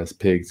medium-sized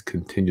pigs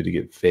continue to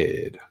get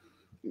fed.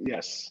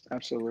 Yes,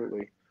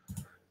 absolutely.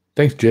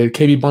 Thanks, Jed.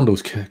 KB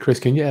Bundles. Chris,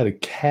 can you add a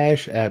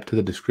Cash App to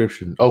the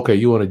description? Okay,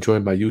 you want to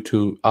join my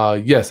YouTube?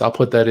 Yes, I'll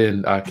put that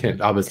in. I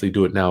can't obviously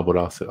do it now, but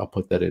I'll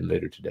put that in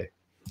later today.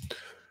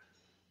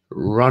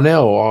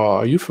 Ronell,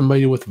 are you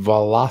familiar with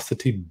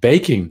velocity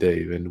baking,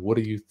 Dave? And what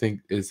do you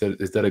think? Is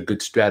that a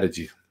good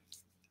strategy?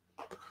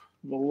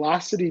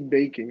 Velocity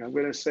baking. I'm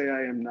going to say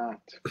I am not.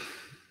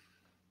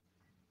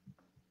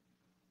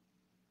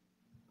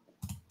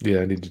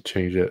 Yeah, I need to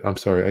change it. I'm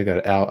sorry.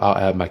 I'll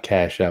add my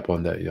Cash App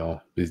on that,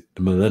 y'all. The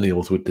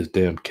millennials with this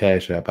damn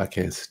Cash App, I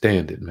can't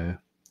stand it, man.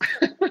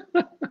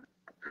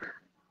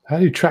 How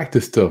do you track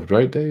this stuff,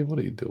 right, Dave? What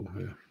are you doing,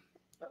 man?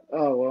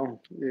 Oh,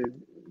 well, you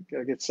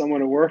gotta get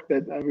someone to work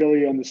that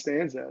really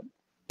understands that.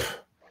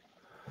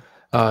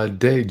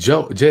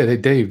 Jed, hey,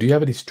 Dave, do you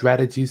have any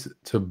strategies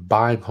to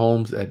buying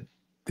homes at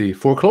the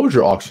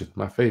foreclosure auction?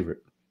 My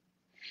favorite.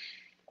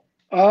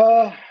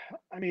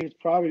 I mean, it's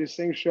probably the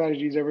same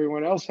strategies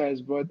everyone else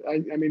has, but I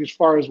mean, as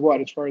far as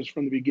what? As far as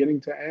from the beginning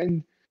to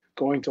end,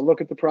 going to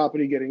look at the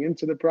property, getting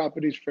into the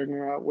properties,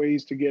 figuring out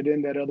ways to get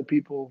in that other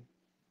people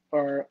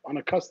are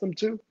unaccustomed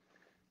to.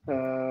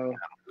 A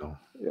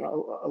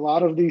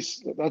lot of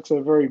these, that's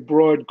a very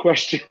broad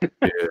question.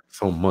 Yeah,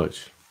 so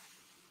much.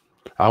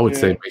 I would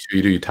say make sure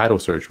you do your title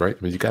search, right?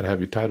 I mean, you got to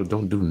have your title.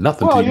 Don't do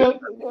nothing to you.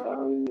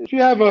 If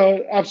you have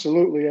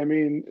absolutely. I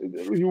mean,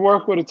 you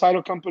work with a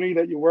title company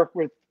that you work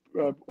with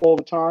all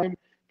the time.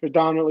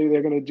 Predominantly,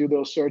 they're going to do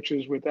those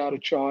searches without a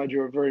charge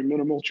or a very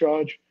minimal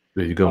charge.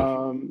 There you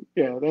go.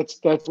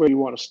 That's where you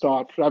want to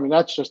start. I mean,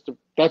 that's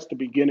the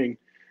beginning.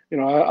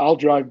 I'll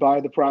drive by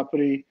the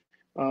property.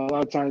 A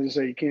lot of times they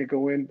say you can't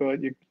go in, but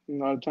a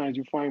lot of times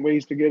you find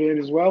ways to get in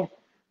as well.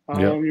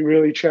 You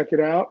really check it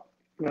out.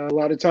 A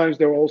lot of times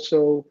they're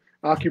also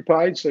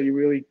occupied, so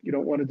you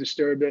don't want to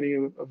disturb any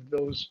of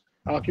those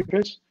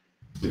occupants.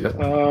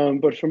 Yeah.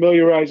 But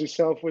familiarize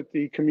yourself with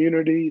the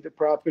community, the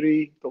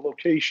property, the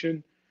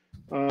location.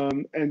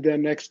 And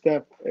then next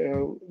step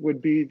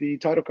would be the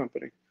title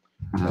company.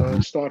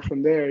 Start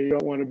from there. You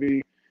don't want to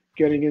be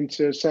getting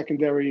into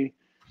secondary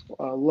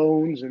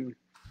loans and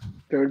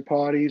third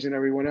parties and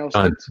everyone else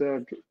that's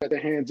got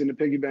their hands in the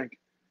piggy bank.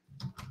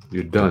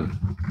 You're done.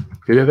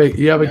 You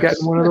ever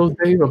gotten one of those,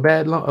 Dave? A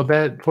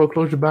bad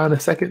foreclosure buy in a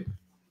second?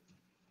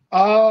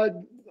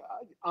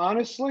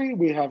 Honestly,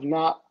 we have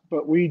not,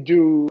 but we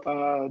do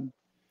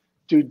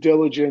due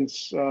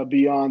diligence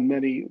beyond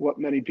what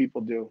many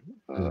people do.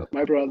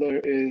 My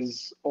brother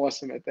is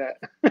awesome at that.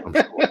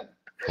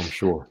 I'm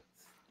sure.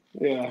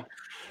 Yeah.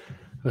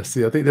 Let's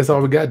see. I think that's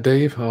all we got,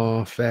 Dave.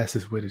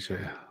 Fastest way to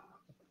share.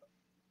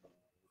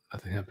 I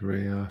think I have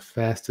the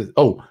fastest.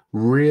 Oh,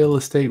 real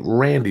estate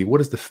Randy.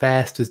 What is the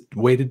fastest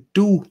way to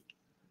do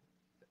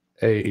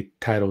a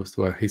title?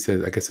 Well, he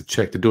says, I guess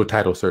to do a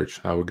title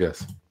search, I would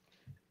guess.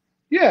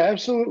 Yeah,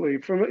 absolutely.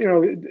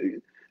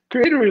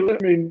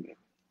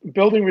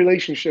 Building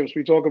relationships,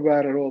 we talk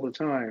about it all the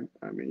time.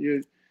 I mean,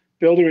 you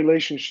build a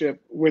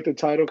relationship with a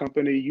title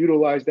company,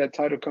 utilize that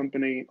title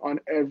company on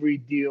every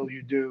deal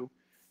you do.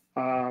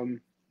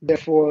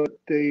 Therefore,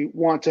 they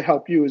want to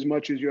help you as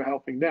much as you're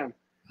helping them.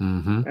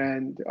 Mm-hmm.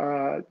 And,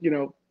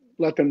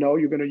 let them know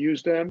you're going to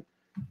use them.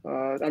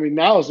 I mean,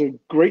 now is a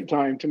great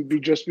time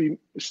to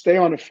stay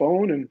on the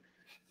phone and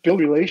build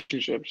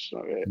relationships.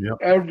 Yep.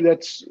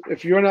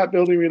 If you're not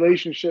building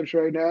relationships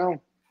right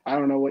now, I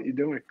don't know what you're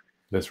doing.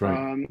 That's right.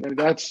 And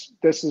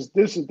this is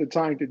the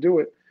time to do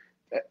it.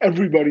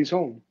 Everybody's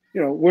home.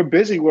 We're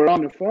busy. We're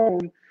on the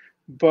phone,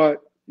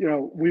 but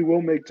we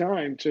will make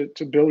time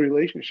to build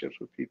relationships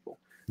with people.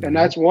 And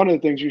that's one of the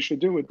things you should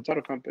do with the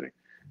title company.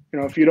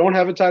 If you don't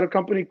have a title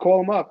company, call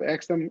them up.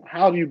 Ask them,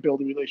 how do you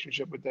build a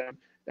relationship with them?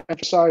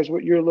 Emphasize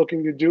what you're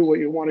looking to do, what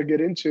you want to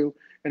get into,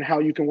 and how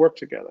you can work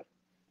together.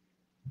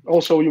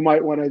 Also, you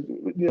might want to,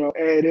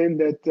 add in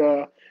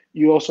that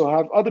you also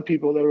have other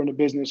people that are in the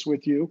business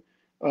with you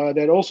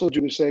that also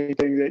do the same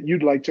thing that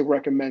you'd like to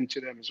recommend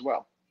to them as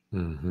well.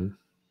 Mm-hmm.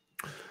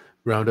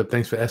 Roundup,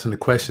 thanks for asking the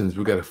questions.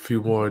 We got a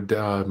few more.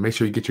 Make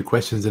sure you get your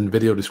questions in the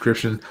video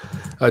description.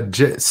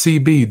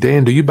 CB,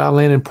 Dan, do you buy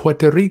land in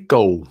Puerto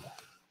Rico?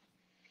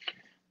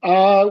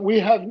 We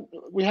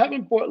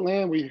haven't bought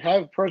land. We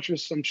have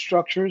purchased some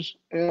structures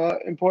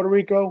in Puerto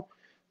Rico.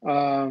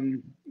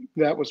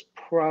 That was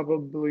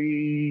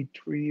probably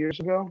 3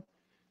 years ago.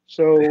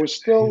 So we're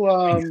still,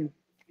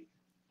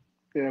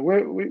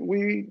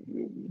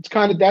 it's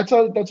kind of, that's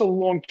a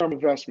long-term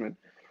investment.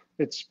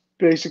 It's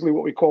basically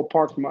what we call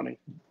parked money.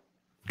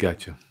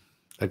 Gotcha.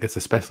 I guess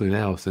especially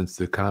now since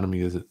the economy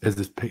has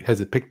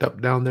it picked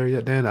up down there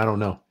yet, Dan? I don't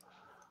know.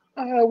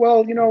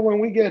 Well, when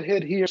we get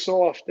hit here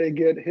soft, they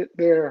get hit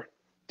there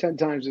 10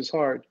 times as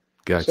hard.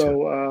 Gotcha.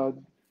 So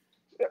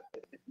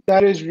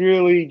that is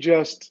really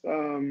just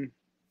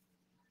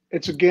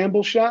it's a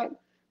gamble shot.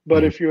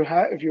 But if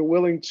you're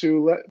willing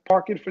to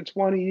park it for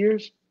 20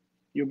 years,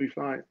 you'll be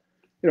fine.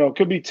 It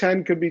could be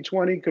 10, could be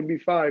 20, could be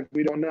 5.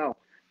 We don't know.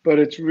 But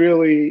it's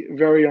really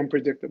very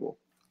unpredictable.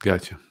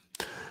 Gotcha.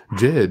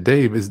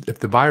 Dave, if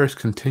the virus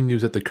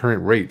continues at the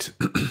current rate,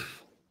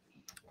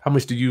 how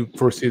much do you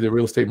foresee the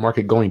real estate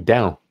market going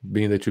down,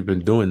 being that you've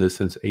been doing this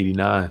since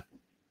 '89?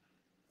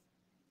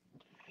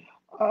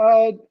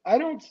 I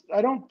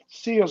don't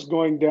see us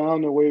going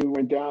down the way we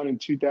went down in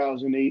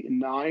 2008 and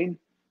 9.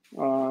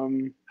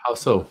 How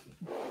so?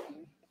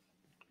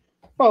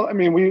 Well, I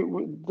mean,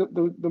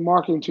 the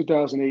market in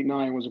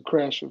 2008-9 was a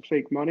crash of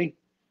fake money.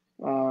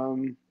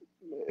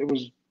 It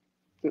was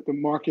the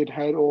market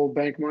had all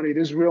bank money.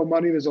 There's real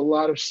money. There's a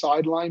lot of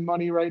sideline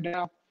money right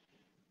now,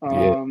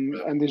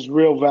 and there's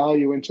real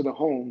value into the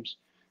homes.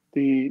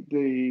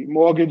 The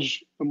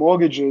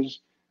mortgages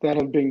that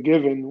have been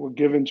given were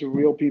given to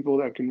real people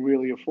that can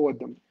really afford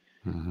them.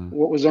 Mm-hmm.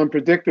 What was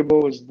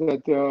unpredictable is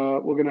that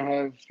we're going to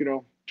have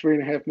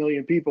 3.5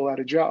 million people out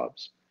of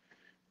jobs.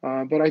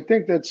 But I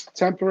think that's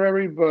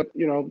temporary. But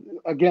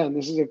again,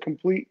 this is a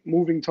complete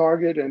moving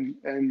target, and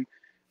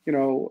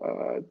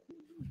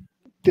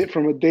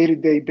from a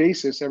day-to-day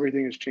basis,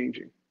 everything is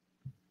changing.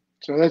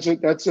 So that's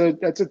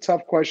a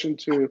tough question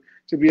to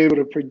be able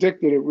to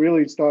predict it. It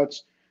really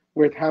starts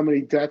with how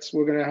many debts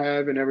we're going to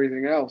have and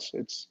everything else.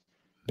 It's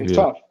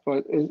tough,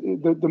 but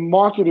the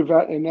market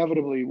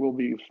inevitably will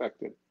be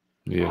affected.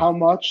 Yeah. How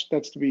much?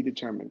 That's to be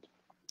determined.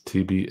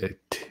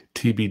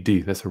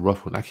 TBD. That's a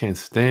rough one. I can't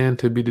stand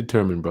to be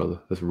determined, brother.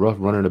 That's rough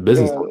running a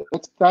business. Yeah,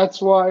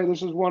 that's why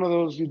this is one of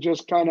those you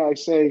just kind of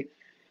say,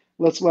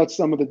 let's let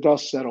some of the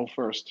dust settle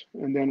first,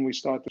 and then we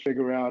start to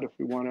figure out if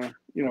we want to,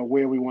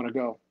 where we want to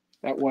go,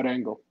 at what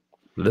angle.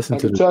 I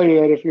can tell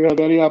you that if you have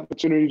any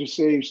opportunity to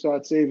save,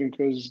 start saving,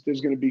 because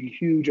there's going to be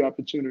huge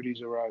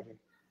opportunities arriving.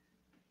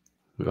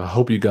 I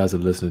hope you guys are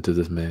listening to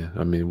this man.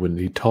 I mean, when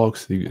he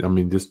talks,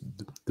 just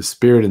the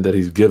spirit that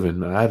he's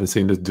given. I haven't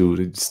seen this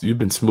dude. You've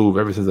been smooth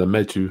ever since I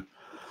met you.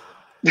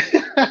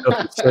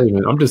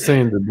 I'm just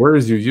saying the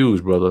words you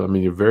use, brother. I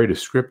mean, you're very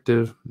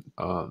descriptive.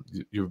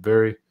 You're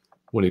very,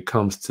 when it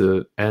comes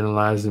to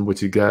analyzing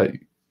what you got,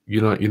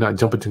 you're not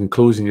jumping to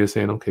conclusion. You're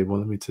saying, okay, well,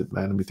 let me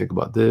think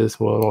about this.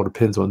 Well, it all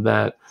depends on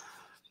that.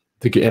 I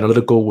think you're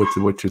analytical with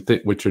what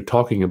you're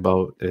talking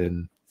about,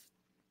 and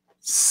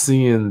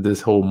seeing this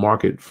whole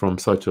market from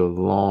such a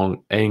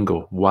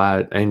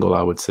wide angle,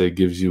 I would say,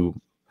 gives you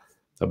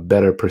a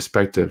better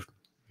perspective.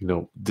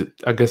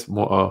 I guess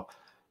more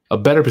a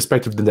better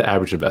perspective than the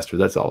average investor.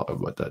 That's all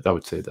about that. I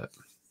would say that.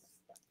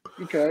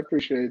 Okay, I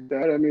appreciate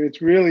that. I mean,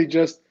 it's really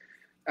just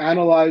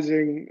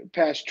analyzing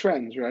past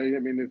trends, right? I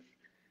mean, if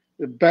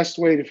the best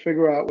way to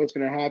figure out what's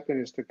going to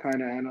happen is to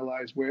kind of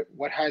analyze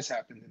what has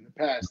happened in the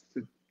past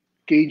to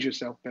gauge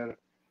yourself better.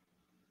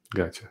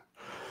 Gotcha.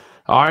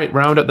 All right,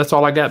 Roundup. That's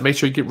all I got. Make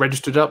sure you get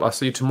registered up. I'll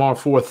see you tomorrow,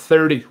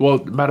 4:30.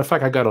 Well, matter of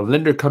fact, I got a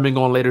lender coming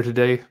on later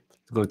today.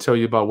 I'm going to tell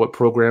you about what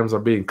programs are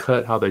being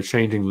cut, how they're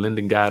changing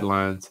lending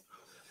guidelines.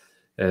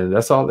 And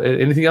that's all.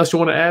 Anything else you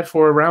want to add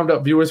for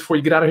Roundup viewers before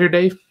you get out of here,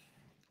 Dave?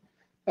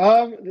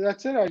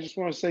 That's it. I just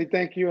want to say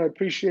thank you. I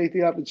appreciate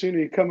the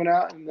opportunity of coming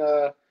out and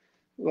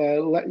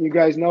letting you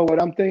guys know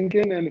what I'm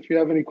thinking. And if you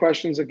have any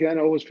questions, again,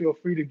 always feel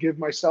free to give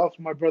myself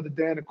and my brother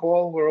Dan a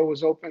call. We're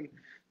always open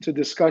to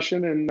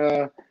discussion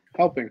and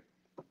helping.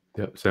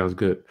 Yep, sounds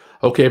good.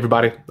 Okay,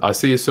 everybody. I'll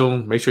see you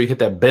soon. Make sure you hit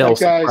that bell,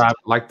 subscribe,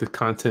 like the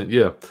content.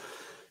 Yeah.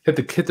 Hit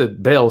the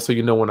bell so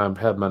you know when I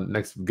have my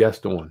next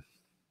guest on.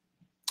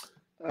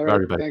 All right.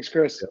 everybody. Thanks,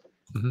 Chris.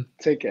 Yeah.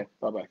 Take care.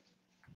 Bye-bye.